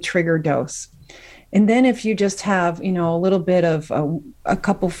 that's a trigger dose. And then if you just have, a little bit of a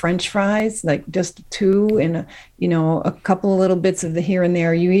couple French fries, like just 2 and, a couple of little bits of the here and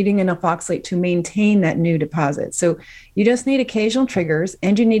there, you're eating enough oxalate to maintain that new deposit. So you just need occasional triggers,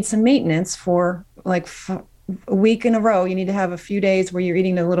 and you need some maintenance for like a week in a row. You need to have a few days where you're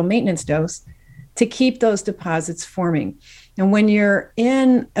eating a little maintenance dose to keep those deposits forming. And when you're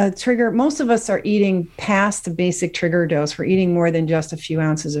in a trigger, most of us are eating past the basic trigger dose. We're eating more than just a few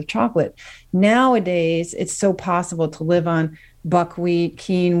ounces of chocolate. Nowadays, it's so possible to live on buckwheat,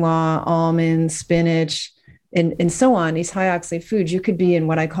 quinoa, almonds, spinach, and so on, these high oxalate foods. You could be in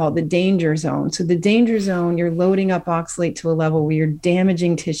what I call the danger zone. So the danger zone, you're loading up oxalate to a level where you're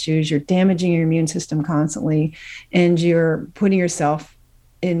damaging tissues, you're damaging your immune system constantly, and you're putting yourself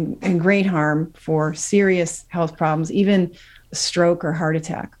in great harm for serious health problems, even a stroke or heart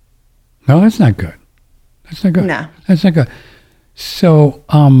attack. No, that's not good. That's not good. No. That's not good. So,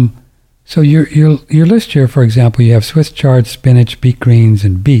 so your list here, for example, you have Swiss chard, spinach, beet greens,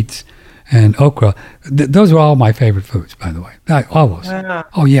 and beets, and okra. Those are all my favorite foods, by the way. All those. Wow.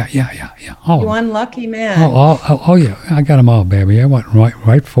 Oh yeah. All you of them. unlucky man. Oh yeah. I got them all, baby. I went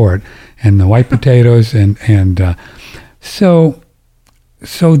right for it. And the white potatoes and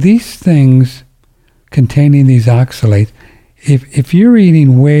so these things containing these oxalates, if you're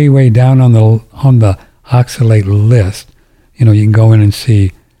eating way down on the oxalate list, you can go in and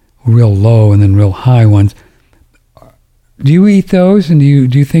see real low and then real high ones. Do you eat those, and do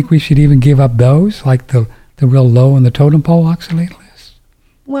you think we should even give up those, like the real low on the totem pole oxalate list?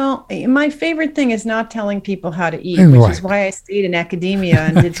 Well, my favorite thing is not telling people how to eat, which is why I stayed in academia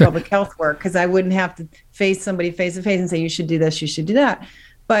and did public health work, because I wouldn't have to face somebody face to face and say, you should do this, you should do that.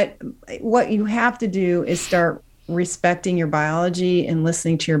 But what you have to do is start respecting your biology and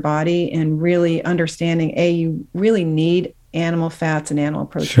listening to your body and really understanding, you really need animal fats and animal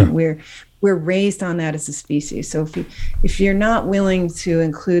protein. Sure. we're raised on that as a species. So if you're not willing to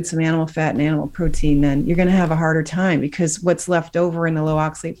include some animal fat and animal protein, then you're going to have a harder time, because what's left over in the low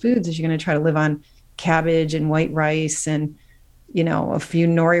oxalate foods is you're going to try to live on cabbage and white rice and, a few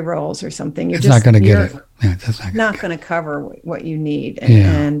nori rolls or something. It's not going to get it. Yeah, that's not going to cover what you need.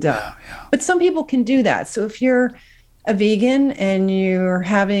 But some people can do that. So if you're a vegan and you're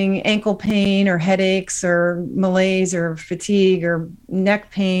having ankle pain or headaches or malaise or fatigue or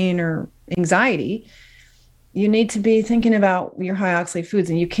neck pain or anxiety, you need to be thinking about your high oxalate foods,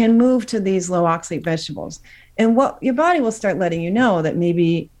 and you can move to these low oxalate vegetables. And what your body will start letting you know that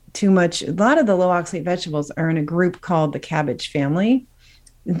maybe too much, a lot of the low oxalate vegetables are in a group called the cabbage family.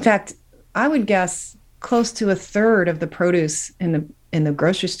 In fact, I would guess close to a third of the produce in the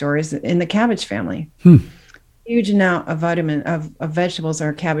grocery store is in the cabbage family. Huge amount of vegetables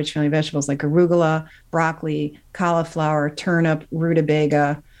are cabbage family vegetables, like arugula, broccoli, cauliflower, turnip,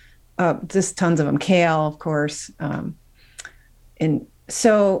 rutabaga, just tons of them, kale, of course. And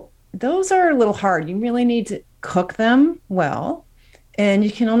so those are a little hard. You really need to cook them well, and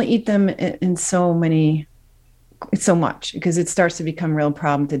you can only eat them in so much, because it starts to become a real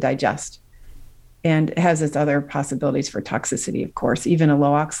problem to digest. And it has its other possibilities for toxicity, of course. Even a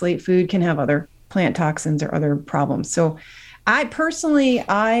low oxalate food can have other plant toxins or other problems. So I personally,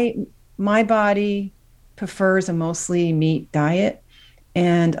 my body prefers a mostly meat diet.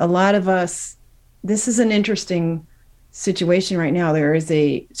 And a lot of us, this is an interesting situation right now. There is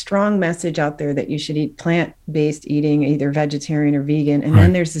a strong message out there that you should eat plant-based eating, either vegetarian or vegan. And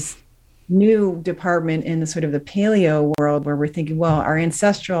then there's this new department in the sort of the paleo world where we're thinking, well, our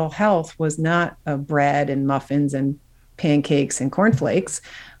ancestral health was not bread and muffins and pancakes and cornflakes.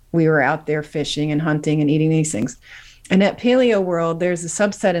 We were out there fishing and hunting and eating these things. And that paleo world, there's a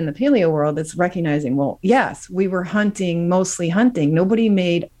subset in the paleo world that's recognizing, well, yes, we were mostly hunting. Nobody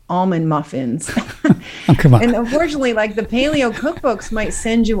made almond muffins. Oh, come on. And unfortunately, like, the paleo cookbooks might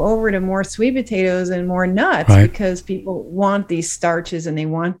send you over to more sweet potatoes and more nuts, because people want these starches and they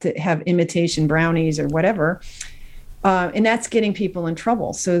want to have imitation brownies or whatever. And that's getting people in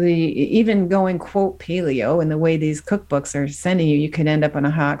trouble. So even going, quote, paleo, and the way these cookbooks are sending you could end up on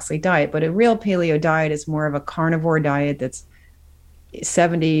a high oxalate diet. But a real paleo diet is more of a carnivore diet that's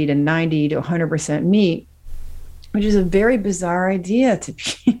 70 to 90 to 100% meat, which is a very bizarre idea to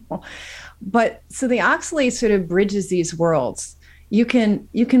people. But so the oxalate sort of bridges these worlds. You can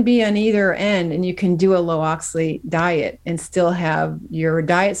be on either end, and you can do a low oxalate diet and still have your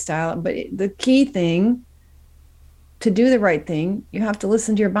diet style. But the key thing, to do the right thing, you have to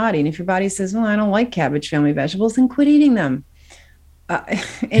listen to your body. And if your body says, well, I don't like cabbage family vegetables, then quit eating them.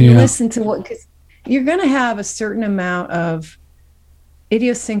 Listen to because you're going to have a certain amount of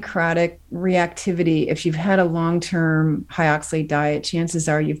idiosyncratic reactivity. If you've had a long-term high oxalate diet, chances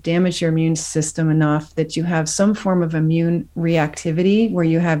are you've damaged your immune system enough that you have some form of immune reactivity, where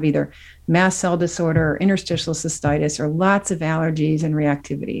you have either mast cell disorder or interstitial cystitis or lots of allergies and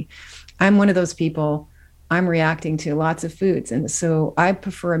reactivity. I'm one of those people. I'm reacting to lots of foods. And so I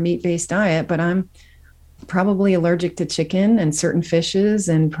prefer a meat-based diet, but I'm probably allergic to chicken and certain fishes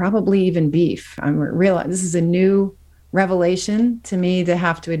and probably even beef. This is a new revelation to me, to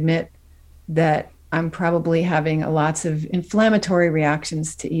have to admit that I'm probably having lots of inflammatory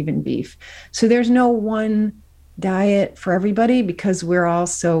reactions to even beef. So there's no one diet for everybody, because we're all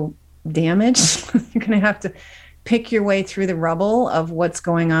so damaged. You're going to have to pick your way through the rubble of what's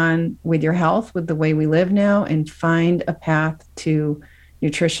going on with your health, with the way we live now, and find a path to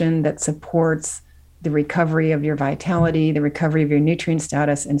nutrition that supports the recovery of your vitality, the recovery of your nutrient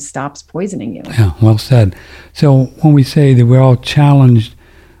status, and stops poisoning you. Yeah, well said. So when we say that we're all challenged,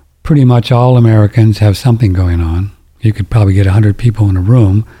 pretty much all Americans have something going on. You could probably get 100 people in a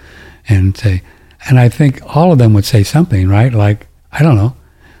room and say, and I think all of them would say something, right? Like, I don't know,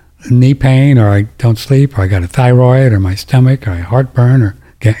 knee pain, or I don't sleep, or I got a thyroid, or my stomach, or I heartburn, or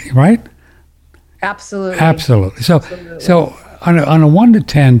right? Absolutely. So on a 1 to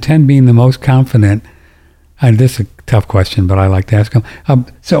 10, 10 being the most confident, and this is a tough question, but I like to ask them.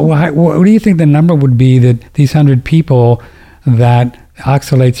 So what do you think the number would be that these 100 people that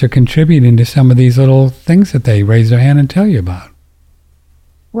oxalates are contributing to some of these little things that they raise their hand and tell you about?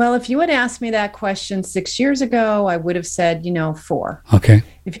 Well, if you had asked me that question 6 years ago, I would have said, 4. Okay.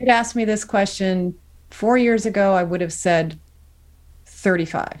 If you'd asked me this question 4 years ago, I would have said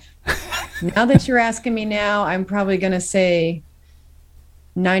 35. Now that you're asking me now, I'm probably going to say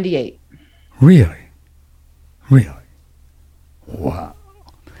 98. Really? Wow.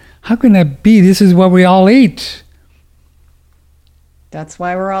 How can that be? This is what we all eat. That's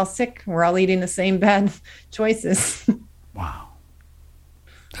why we're all sick. We're all eating the same bad choices. Wow.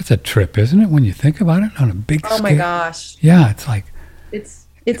 That's a trip, isn't it? When you think about it on a big scale. Oh my gosh. Yeah, it's like.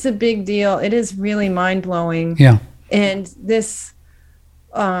 It's a big deal. It is really mind blowing. Yeah. And this,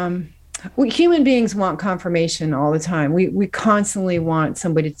 human beings want confirmation all the time. We constantly want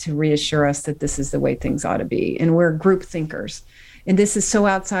somebody to reassure us that this is the way things ought to be. And we're group thinkers. And this is so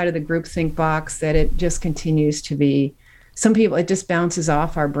outside of the group think box that it just continues to be. Some people, it just bounces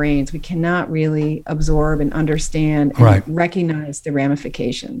off our brains. We cannot really absorb and understand and recognize the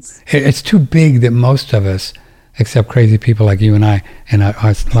ramifications. It's too big that most of us, except crazy people like you and I, and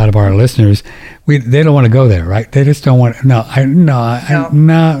a lot of our listeners, they don't want to go there, right? They just don't want. I'm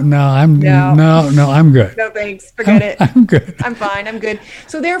good. No thanks, forget it. I'm good. I'm fine. I'm good.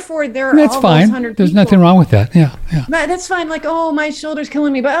 So therefore, there are that's all fine. those 100 There's people. nothing wrong with that. Yeah. But that's fine. Like, oh, my shoulder's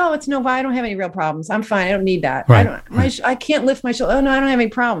killing me, but I don't have any real problems. I'm fine. I don't need that. Right. I can't lift my shoulder. Oh no, I don't have any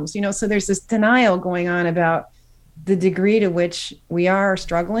problems. So there's this denial going on about the degree to which we are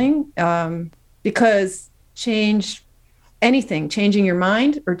struggling, because changing your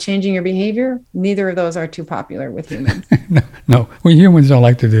mind or changing your behavior, neither of those are too popular with humans. No, we humans don't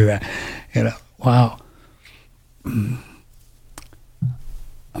like to do that. Wow.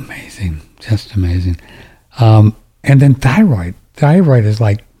 Amazing, just amazing. And then thyroid is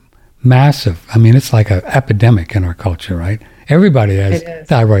like massive. I mean, it's like an epidemic in our culture, right? Everybody has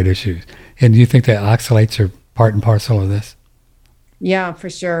thyroid issues. And do you think that oxalates are part and parcel of this? Yeah,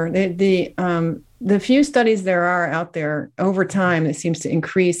 for sure. The few studies there are out there over time, it seems to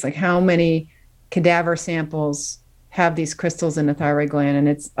increase, like how many cadaver samples have these crystals in the thyroid gland. And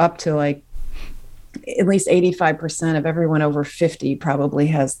it's up to like at least 85% of everyone over 50 probably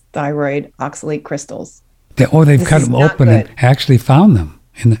has thyroid oxalate crystals. They've cut them open and actually found them.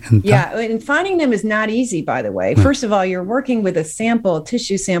 And finding them is not easy, by the way. First of all, you're working with a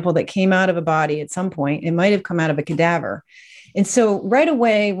tissue sample that came out of a body at some point. It might have come out of a cadaver. And so right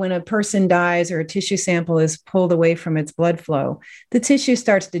away, when a person dies or a tissue sample is pulled away from its blood flow, the tissue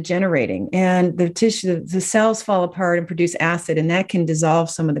starts degenerating and the cells fall apart and produce acid, and that can dissolve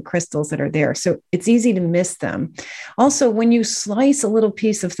some of the crystals that are there. So it's easy to miss them. Also, when you slice a little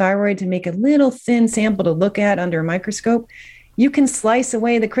piece of thyroid to make a little thin sample to look at under a microscope, you can slice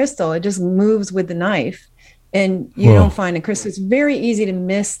away the crystal. It just moves with the knife. And you don't find a crystal. It's very easy to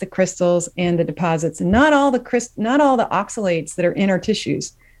miss the crystals and the deposits. And not all the oxalates that are in our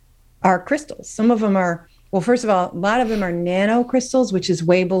tissues are crystals. Some of them are, first of all, a lot of them are nanocrystals, which is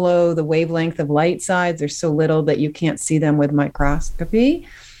way below the wavelength of light size. They're so little that you can't see them with microscopy.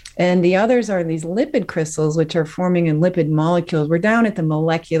 And the others are these lipid crystals, which are forming in lipid molecules. We're down at the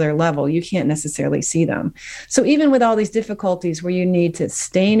molecular level. You can't necessarily see them. So even with all these difficulties where you need to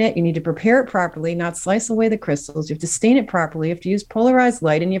stain it, you need to prepare it properly, not slice away the crystals. You have to stain it properly. You have to use polarized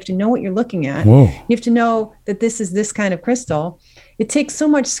light, and you have to know what you're looking at. Whoa. You have to know that this is this kind of crystal. It takes so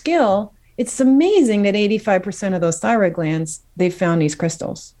much skill. It's amazing that 85% of those thyroid glands, they've found these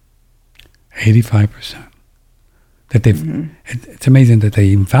crystals. 85%. That it's amazing that they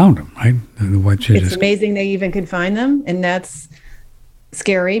even found them, right? It's amazing they even could find them, and that's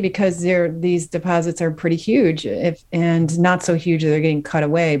scary because these deposits are pretty huge, and not so huge that they're getting cut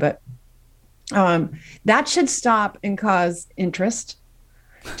away. But that should stop and cause interest,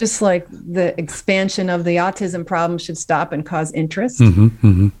 just like the expansion of the autism problem should stop and cause interest.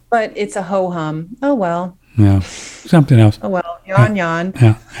 But it's a ho hum. Oh well. Yeah, something else. Oh well, yawn.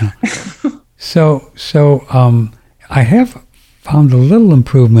 Yeah. So. I have found a little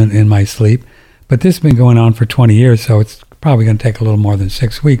improvement in my sleep, but this has been going on for 20 years, so it's probably going to take a little more than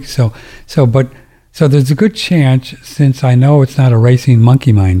 6 weeks. So there's a good chance, since I know it's not a racing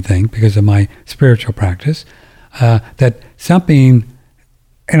monkey mind thing because of my spiritual practice, that something,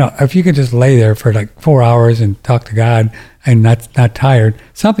 if you could just lay there for like 4 hours and talk to God and not tired,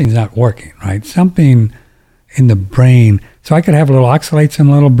 something's not working, right? Something in the brain. So I could have little oxalates in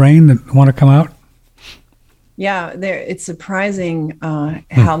the little brain that want to come out. Yeah, it's surprising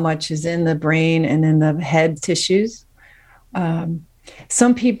how much is in the brain and in the head tissues.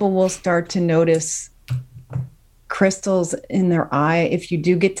 Some people will start to notice crystals in their eye if you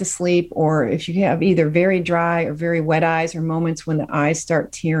do get to sleep, or if you have either very dry or very wet eyes, or moments when the eyes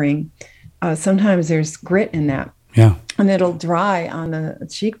start tearing. Sometimes there's grit in that. Yeah. And it'll dry on the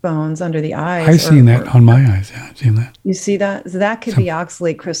cheekbones under the eyes. I've seen that on my eyes. Yeah, I've seen that. You see that? So that could be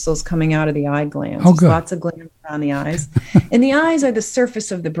oxalate crystals coming out of the eye glands. Oh, good. There's lots of glands around the eyes. And the eyes are the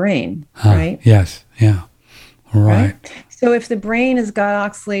surface of the brain, right? Yes. Yeah. Right. So if the brain has got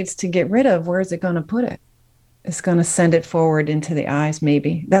oxalates to get rid of, where is it going to put it? It's going to send it forward into the eyes,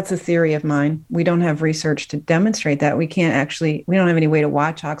 maybe. That's a theory of mine. We don't have research to demonstrate that. We don't have any way to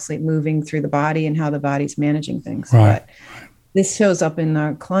watch oxalate moving through the body and how the body's managing things. Right. this shows up in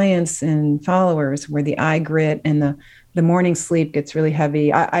our clients and followers where the eye grit and the morning sleep gets really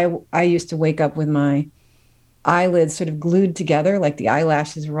heavy. I used to wake up with my eyelids sort of glued together, like the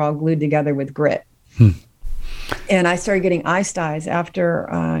eyelashes were all glued together with grit. And I started getting eye styes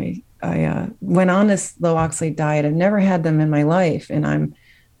after I went on this low oxalate diet. I've never had them in my life, and I'm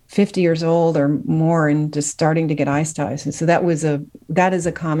 50 years old or more and just starting to get eye styes. And so that is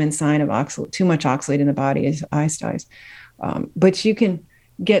a common sign of oxalate. Too much oxalate in the body is eye styes. But you can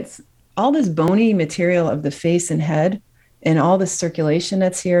get all this bony material of the face and head, and all the circulation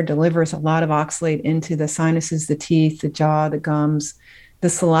that's here delivers a lot of oxalate into the sinuses, the teeth, the jaw, the gums. The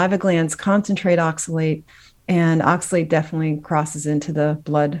saliva glands concentrate oxalate, and oxalate definitely crosses into the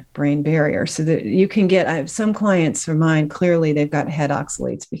blood-brain barrier. So that you can get, I have some clients of mine, clearly they've got head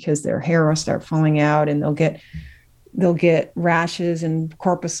oxalates because their hair will start falling out, and they'll get rashes and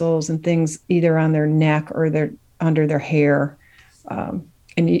corpuscles and things either on their neck or under their hair.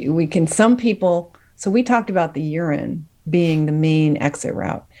 Some people, so we talked about the urine being the main exit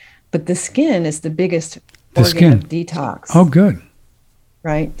route, but the skin is the biggest organ of detox. Oh, good.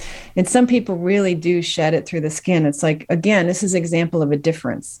 Right. And some people really do shed it through the skin. It's like, again, this is an example of a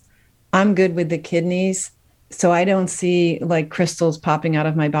difference. I'm good with the kidneys, so I don't see like crystals popping out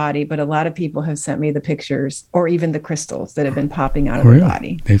of my body, but a lot of people have sent me the pictures or even the crystals that have been popping out of their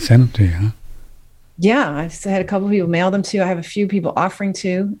body. They sent them to you, huh? Yeah, I've had a couple of people mail them to. I have a few people offering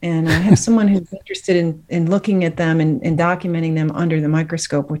to, and I have someone who's interested in looking at them and documenting them under the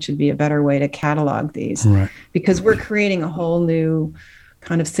microscope, which would be a better way to catalog these. Right. Because we're creating a whole new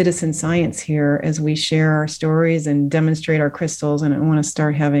kind of citizen science here as we share our stories and demonstrate our crystals, and I want to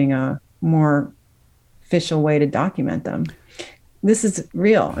start having a more official way to document them. This is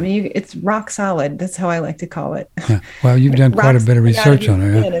real. I mean, it's rock solid. That's how I like to call it. Yeah. Well, you've done quite a bit of research on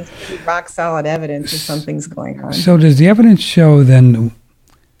it. Yeah? It's really rock solid evidence that something's going on. So does the evidence show then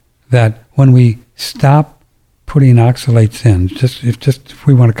that when we stop putting oxalates in, just if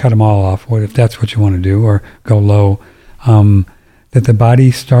we want to cut them all off, or if that's what you want to do, or go low, that the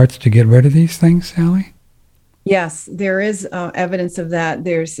body starts to get rid of these things, Sally? Yes, there is evidence of that.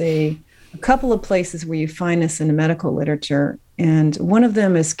 There's a couple of places where you find this in the medical literature. And one of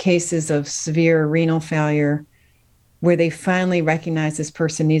them is cases of severe renal failure where they finally recognize this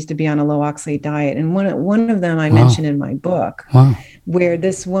person needs to be on a low oxalate diet. And one of them I mentioned in my book, where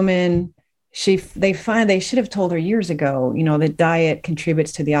this woman, they should have told her years ago, that diet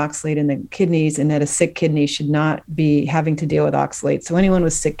contributes to the oxalate in the kidneys, and that a sick kidney should not be having to deal with oxalate. So anyone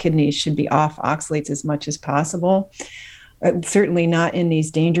with sick kidneys should be off oxalates as much as possible. Certainly not in these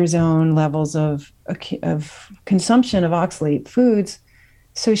danger zone levels of consumption of oxalate foods.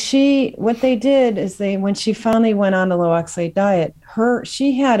 So what they did is when she finally went on the low oxalate diet,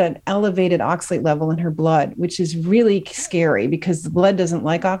 she had an elevated oxalate level in her blood, which is really scary because the blood doesn't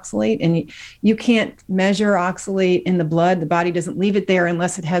like oxalate, and you can't measure oxalate in the blood. The body doesn't leave it there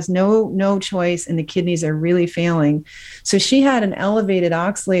unless it has no choice, and the kidneys are really failing. So she had an elevated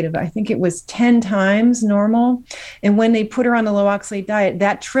oxalate of, I think it was 10 times normal. And when they put her on the low oxalate diet,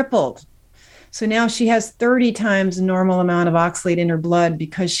 that tripled. So now she has 30 times the normal amount of oxalate in her blood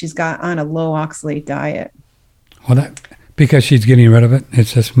because she's got on a low oxalate diet. Well, because she's getting rid of it,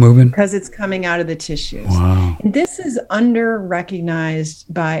 it's just moving? Because it's coming out of the tissues. Wow. And this is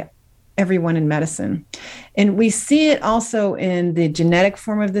under-recognized by everyone in medicine. And we see it also in the genetic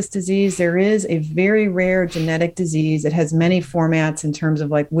form of this disease. There is a very rare genetic disease that has many formats in terms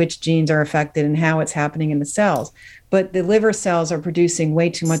of like which genes are affected and how it's happening in the cells. But the liver cells are producing way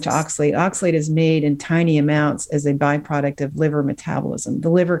too much oxalate. Oxalate is made in tiny amounts as a byproduct of liver metabolism. The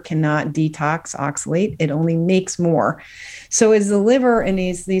liver cannot detox oxalate. It only makes more. So as the liver and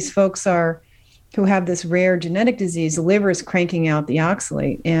these folks who have this rare genetic disease, the liver is cranking out the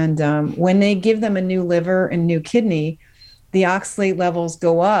oxalate. And when they give them a new liver and new kidney, the oxalate levels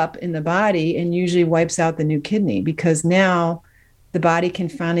go up in the body and usually wipes out the new kidney because now the body can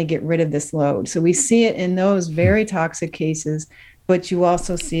finally get rid of this load. So we see it in those very toxic cases, but you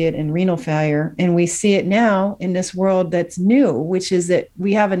also see it in renal failure. And we see it now in this world that's new, which is that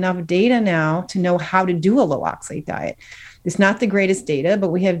we have enough data now to know how to do a low oxalate diet. It's not the greatest data, but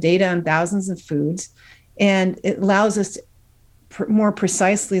we have data on thousands of foods, and it allows us to more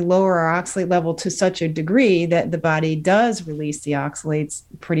precisely lower our oxalate level to such a degree that the body does release the oxalates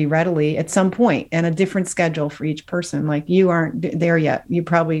pretty readily at some point, and a different schedule for each person. Like you aren't there yet. You're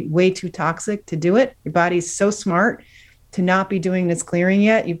probably way too toxic to do it. Your body's so smart to not be doing this clearing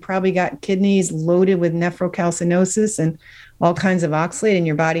yet. You've probably got kidneys loaded with nephrocalcinosis and all kinds of oxalate, and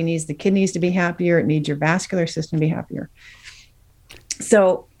your body needs the kidneys to be happier. It needs your vascular system to be happier.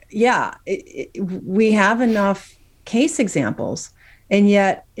 So yeah, we have enough case examples. And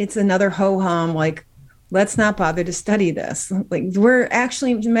yet it's another ho-hum, like, let's not bother to study this. Like, we're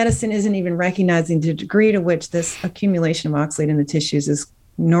actually, medicine isn't even recognizing the degree to which this accumulation of oxalate in the tissues is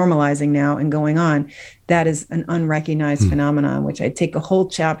normalizing now and going on. That is an unrecognized phenomenon, which I take a whole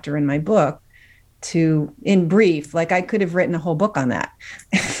chapter in my book to, in brief, like I could have written a whole book on that,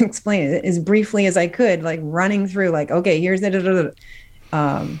 explain it as briefly as I could, like running through, like, okay, here's the,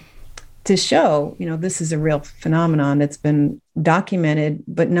 to show, this is a real phenomenon that's been documented,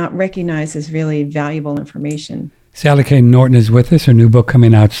 but not recognized as really valuable information. Sally K. Norton is with us. Her new book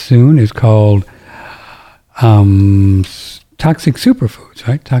coming out soon is called Toxic Superfoods,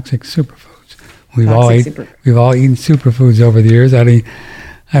 right? Toxic Superfoods. We've all eaten superfoods over the years. I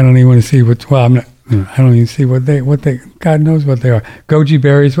don't even want to see what. Well, I don't even see what they. God knows what they are. Goji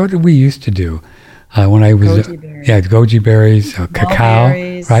berries. What did we used to do when I was? Goji berries, cacao,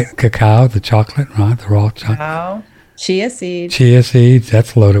 berries. Right? Cacao, the chocolate, right? The raw chocolate. Cacao, chia seeds. Chia seeds.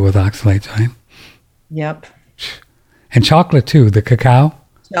 That's loaded with oxalates, right? Yep. And chocolate too. The cacao.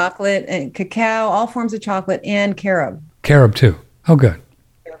 Chocolate and cacao, all forms of chocolate, and carob. Carob too. Oh, good.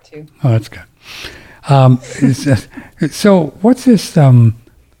 Carob too. Oh, that's good. So what's this?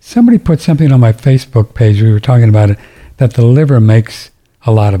 Somebody put something on my Facebook page. We were talking about it, that the liver makes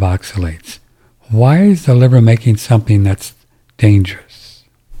a lot of oxalates. Why is the liver making something that's dangerous?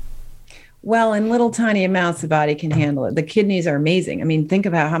 Well, in little tiny amounts, the body can handle it. The kidneys are amazing. I mean, think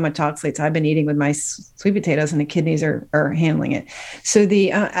about how much oxalates I've been eating with my sweet potatoes, and the kidneys are handling it. So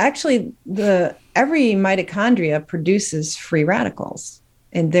every mitochondria produces free radicals.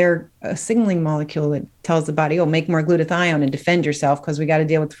 And they're a signaling molecule that tells the body, make more glutathione and defend yourself because we got to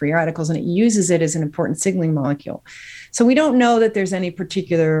deal with free radicals. And it uses it as an important signaling molecule. So we don't know that there's any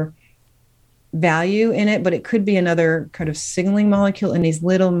particular value in it, but it could be another kind of signaling molecule in these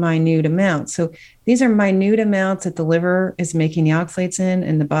little minute amounts. So these are minute amounts that the liver is making the oxalates in,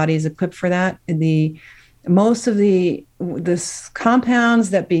 and the body is equipped for that. Most of the compounds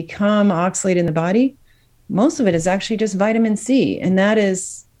that become oxalate in the body, most of it is actually just vitamin C, and that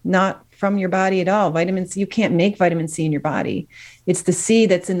is not from your body at all. Vitamin C, you can't make vitamin C in your body. It's the C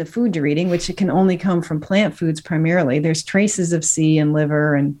that's in the food you're eating, which it can only come from plant foods primarily. There's traces of C in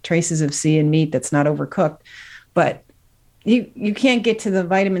liver and traces of C in meat that's not overcooked, but you can't get to the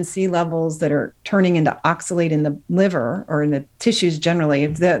vitamin C levels that are turning into oxalate in the liver or in the tissues generally.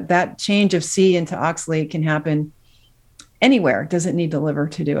 That change of C into oxalate can happen anywhere. It doesn't need the liver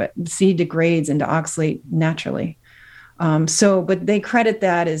to do it. C degrades into oxalate naturally. But they credit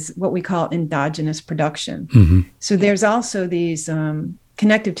that as what we call endogenous production. Mm-hmm. So there's also these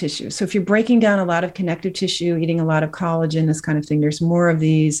connective tissues. So if you're breaking down a lot of connective tissue, eating a lot of collagen, this kind of thing, there's more of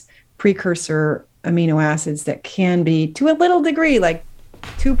these precursor amino acids that can be, to a little degree, like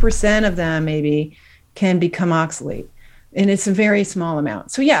 2% of them maybe, can become oxalate. And it's a very small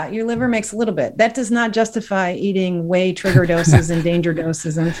amount. So yeah, your liver makes a little bit. That does not justify eating way trigger doses and danger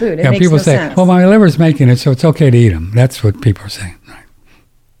doses on food. It makes people no say, sense. well, my liver's making it, so it's okay to eat them. That's what people are saying.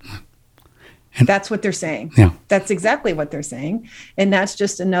 Right. And that's what they're saying. Yeah. That's exactly what they're saying. And that's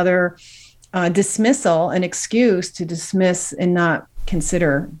just another dismissal, an excuse to dismiss and not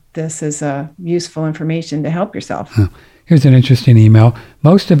consider this as useful information to help yourself. Here's an interesting email.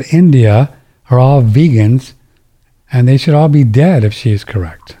 Most of India are all vegans, and they should all be dead if she is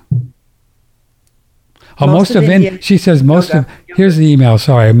correct. Most of India. She says here's the email.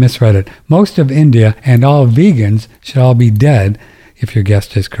 Sorry, I misread it. Most of India and all vegans should all be dead if your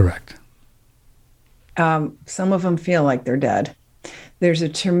guest is correct. Some of them feel like they're dead. There's a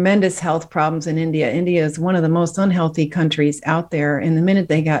tremendous health problems in India. India is one of the most unhealthy countries out there. And the minute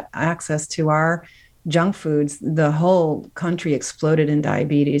they got access to our junk foods, the whole country exploded in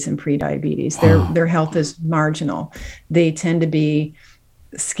diabetes and pre-diabetes. Their health is marginal. They tend to be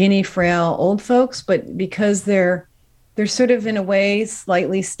skinny, frail, old folks, but because they're sort of in a way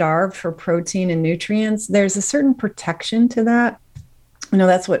slightly starved for protein and nutrients, there's a certain protection to that.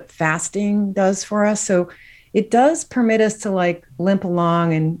 That's what fasting does for us. So it does permit us to like limp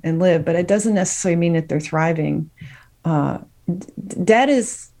along and live, but it doesn't necessarily mean that they're thriving. Dead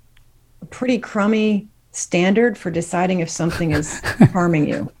is a pretty crummy standard for deciding if something is harming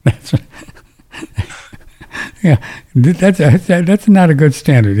you. That's right. Yeah, that's not a good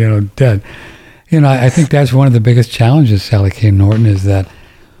standard, dead. I think that's one of the biggest challenges, Sally K. Norton, is that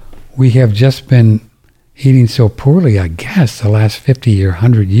we have just been eating so poorly, I guess, the last 50 or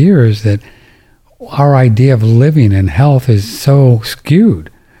 100 years, that our idea of living and health is so skewed,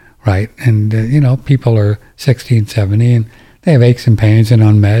 right? And, people are 60 and 70 and they have aches and pains and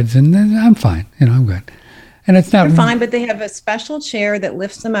on meds, and I'm fine, I'm good. And it's not They're fine, but they have a special chair that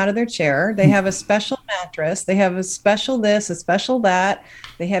lifts them out of their chair. They have a special mattress. They have a special this, a special that.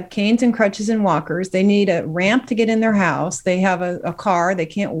 They have canes and crutches and walkers. They need a ramp to get in their house. They have a car. They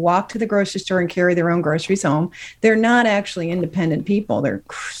can't walk to the grocery store and carry their own groceries home. They're not actually independent people. They're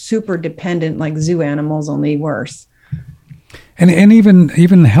super dependent, like zoo animals, only worse. And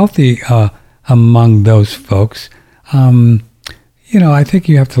even healthy among those folks, I think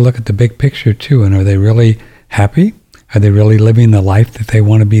you have to look at the big picture too. And are they really happy? Are they really living the life that they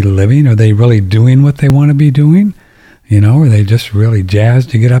want to be living? Are they really doing what they want to be doing? Are they just really jazzed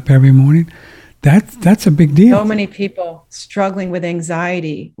to get up every morning? That's a big deal. So many people struggling with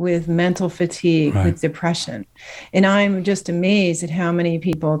anxiety, with mental fatigue, Right. with depression. And I'm just amazed at how many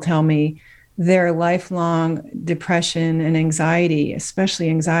people tell me their lifelong depression and anxiety, especially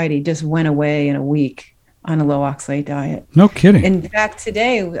anxiety, just went away in a week on a low oxalate diet. No kidding. In fact,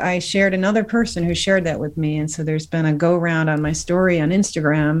 today I shared another person who shared that with me. And so there's been a go round on my story on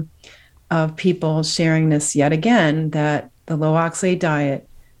Instagram of people sharing this yet again, that the low oxalate diet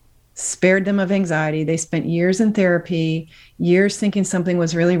spared them of anxiety. They spent years in therapy, years thinking something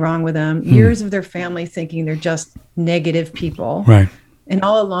was really wrong with them, years of their family thinking they're just negative people. Right. And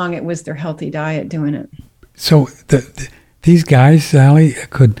all along it was their healthy diet doing it. So these guys, Sally,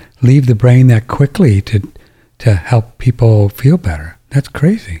 could leave the brain that quickly to help people feel better. That's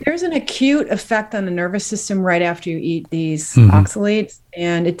crazy. There's an acute effect on the nervous system right after you eat these oxalates,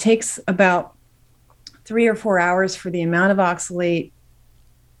 and it takes about 3 or 4 hours for the amount of oxalate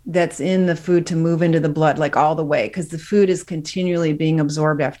that's in the food to move into the blood, like all the way, because the food is continually being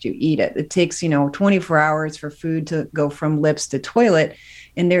absorbed after you eat it. It takes, 24 hours for food to go from lips to toilet.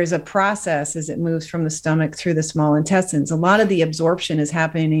 And there's a process as it moves from the stomach through the small intestines. A lot of the absorption is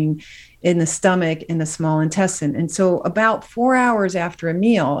happening in the stomach, in the small intestine. And so about 4 hours after a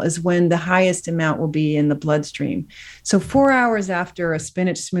meal is when the highest amount will be in the bloodstream. So 4 hours after a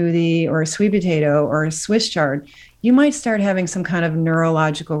spinach smoothie or a sweet potato or a Swiss chard, you might start having some kind of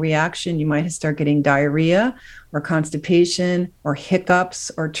neurological reaction. You might start getting diarrhea or constipation or hiccups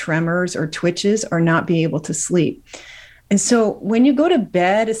or tremors or twitches or not be able to sleep. And so when you go to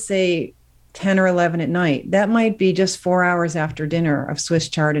bed, say 10 or 11 at night, that might be just 4 hours after dinner of Swiss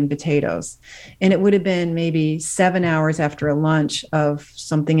chard and potatoes. And it would have been maybe 7 hours after a lunch of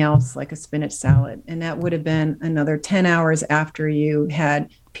something else like a spinach salad. And that would have been another 10 hours after you had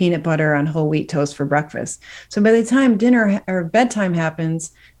peanut butter on whole wheat toast for breakfast. So by the time dinner or bedtime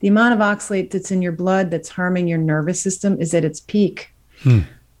happens, the amount of oxalate that's in your blood that's harming your nervous system is at its peak.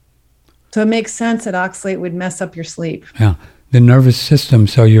 So it makes sense that oxalate would mess up your sleep. Yeah. The nervous system,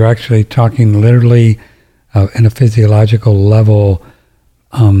 so you're actually talking literally in a physiological level,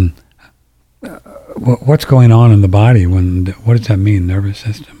 what's going on in the body? What does that mean, nervous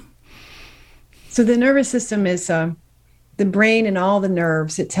system? So the nervous system is the brain and all the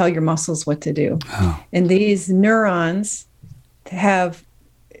nerves that tell your muscles what to do. Oh. And these neurons have,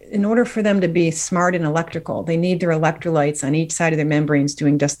 in order for them to be smart and electrical, they need their electrolytes on each side of their membranes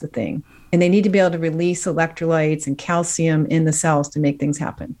doing just the thing. And they need to be able to release electrolytes and calcium in the cells to make things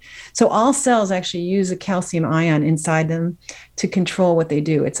happen. So all cells actually use a calcium ion inside them to control what they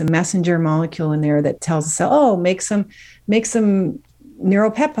do. It's a messenger molecule in there that tells the cell, oh, make some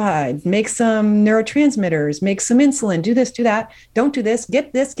neuropeptides, make some neurotransmitters, make some insulin, do this, do that, don't do this,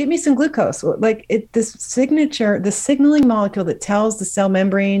 get me some glucose. Like this signature, the signaling molecule that tells the cell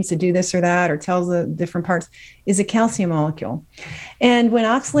membranes to do this or that, or tells the different parts, is a calcium molecule. And when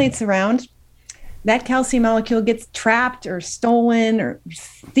oxalate's around, that calcium molecule gets trapped or stolen or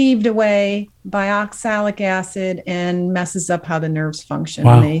thieved away by oxalic acid and messes up how the nerves function.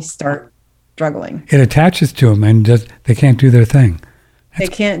 Wow. And they start struggling. It attaches to them and they can't do their thing. They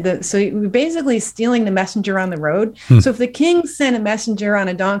can't. So you're basically stealing the messenger on the road. So if the king sent a messenger on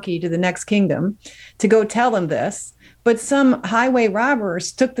a donkey to the next kingdom to go tell them this, but some highway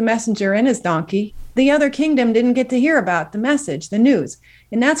robbers took the messenger and his donkey, the other kingdom didn't get to hear about the message, the news.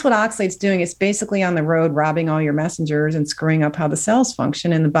 And that's what oxalate's doing. It's basically on the road robbing all your messengers and screwing up how the cells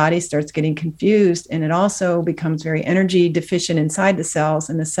function. And the body starts getting confused. And it also becomes very energy deficient inside the cells.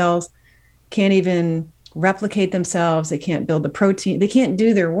 And the cells can't even replicate themselves. They can't build the protein. They can't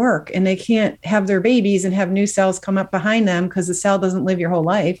do their work, and they can't have their babies and have new cells come up behind them because the cell doesn't live your whole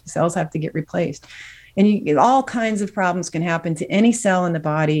life. The cells have to get replaced. And all kinds of problems can happen to any cell in the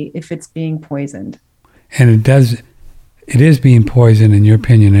body if it's being poisoned. And it is being poisoned, in your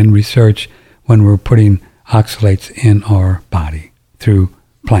opinion, in research, when we're putting oxalates in our body through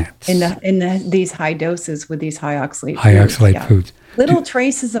plants. These high doses with these high oxalate foods. Little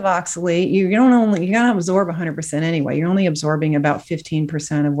traces of oxalate. You're gonna absorb 100% anyway. You're only absorbing about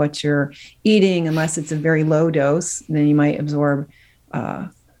 15% of what you're eating, unless it's a very low dose. Then you might absorb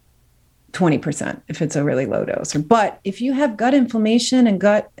 20% if it's a really low dose. But if you have gut inflammation and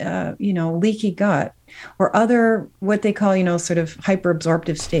gut, leaky gut, or other what they call, sort of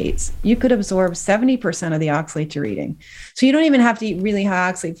hyperabsorptive states, you could absorb 70% of the oxalate you're eating. So you don't even have to eat really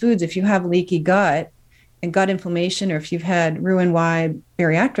high oxalate foods. If you have leaky gut and gut inflammation, or if you've had Roux-en-Y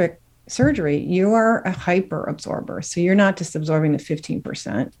bariatric surgery, you are a hyper absorber. So you're not just absorbing the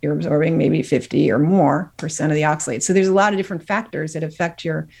 15%, you're absorbing maybe 50 or more percent of the oxalate. So there's a lot of different factors that affect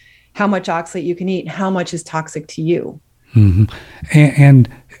how much oxalate you can eat, how much is toxic to you. Mm-hmm. And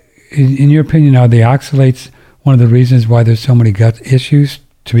in your opinion, are the oxalates one of the reasons why there's so many gut issues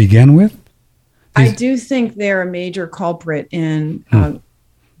to begin with? I do think they're a major culprit in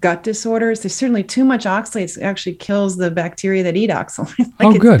gut disorders. There's certainly too much oxalates actually kills the bacteria that eat oxalate.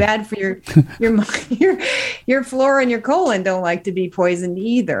 It's bad for your flora and your colon don't like to be poisoned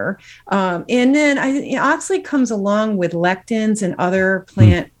either. And then oxalate comes along with lectins and other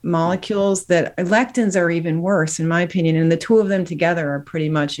plant molecules. That lectins are even worse, in my opinion. And the two of them together are pretty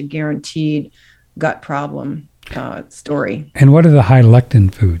much a guaranteed gut problem story. And what are the high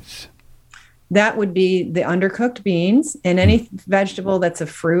lectin foods? That would be the undercooked beans and any vegetable that's a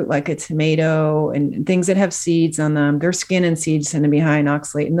fruit, like a tomato and things that have seeds on them. Their skin and seeds tend to be high in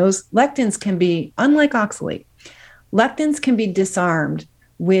oxalate. And those lectins can be, unlike oxalate, lectins can be disarmed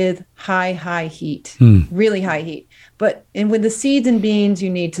with high heat, really high heat. And with the seeds and beans, you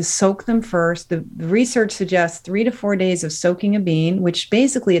need to soak them first. The research suggests 3 to 4 days of soaking a bean, which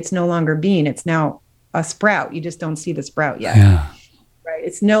basically it's no longer bean. It's now a sprout. You just don't see the sprout yet. Yeah. Right.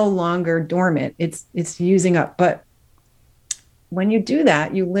 It's no longer dormant. It's using up. But when you do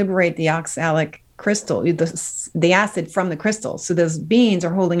that, you liberate the oxalic crystal, the acid from the crystals. So those beans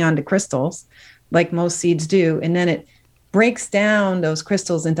are holding on to crystals like most seeds do. And then it breaks down those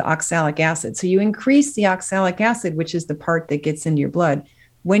crystals into oxalic acid. So you increase the oxalic acid, which is the part that gets into your blood.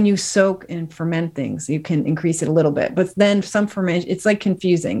 When you soak and ferment things, you can increase it a little bit, but then some ferment, it's like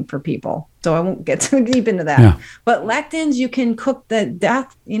confusing for people. So I won't get too deep into that. Yeah. But lectins, you can cook the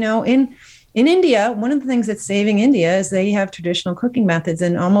death, in India, one of the things that's saving India is they have traditional cooking methods,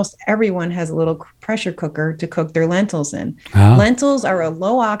 and almost everyone has a little pressure cooker to cook their lentils in. Oh. Lentils are a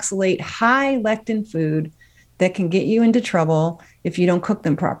low oxalate, high lectin food that can get you into trouble if you don't cook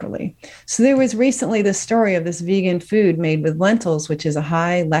them properly. So there was recently this story of this vegan food made with lentils, which is a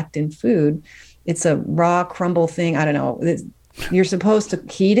high lectin food. It's a raw crumble thing. I don't know. You're supposed to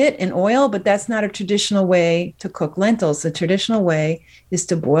heat it in oil, but that's not a traditional way to cook lentils. The traditional way is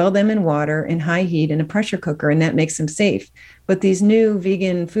to boil them in water in high heat in a pressure cooker, and that makes them safe. But these new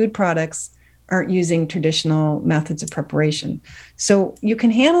vegan food products aren't using traditional methods of preparation. So you can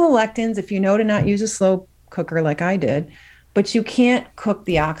handle the lectins if you know to not use a slow cooker like I did, but you can't cook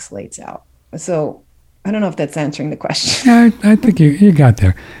the oxalates out. So I don't know if that's answering the question. Yeah, I think you got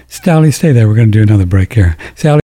there. Sally, stay there. We're going to do another break here. Sally.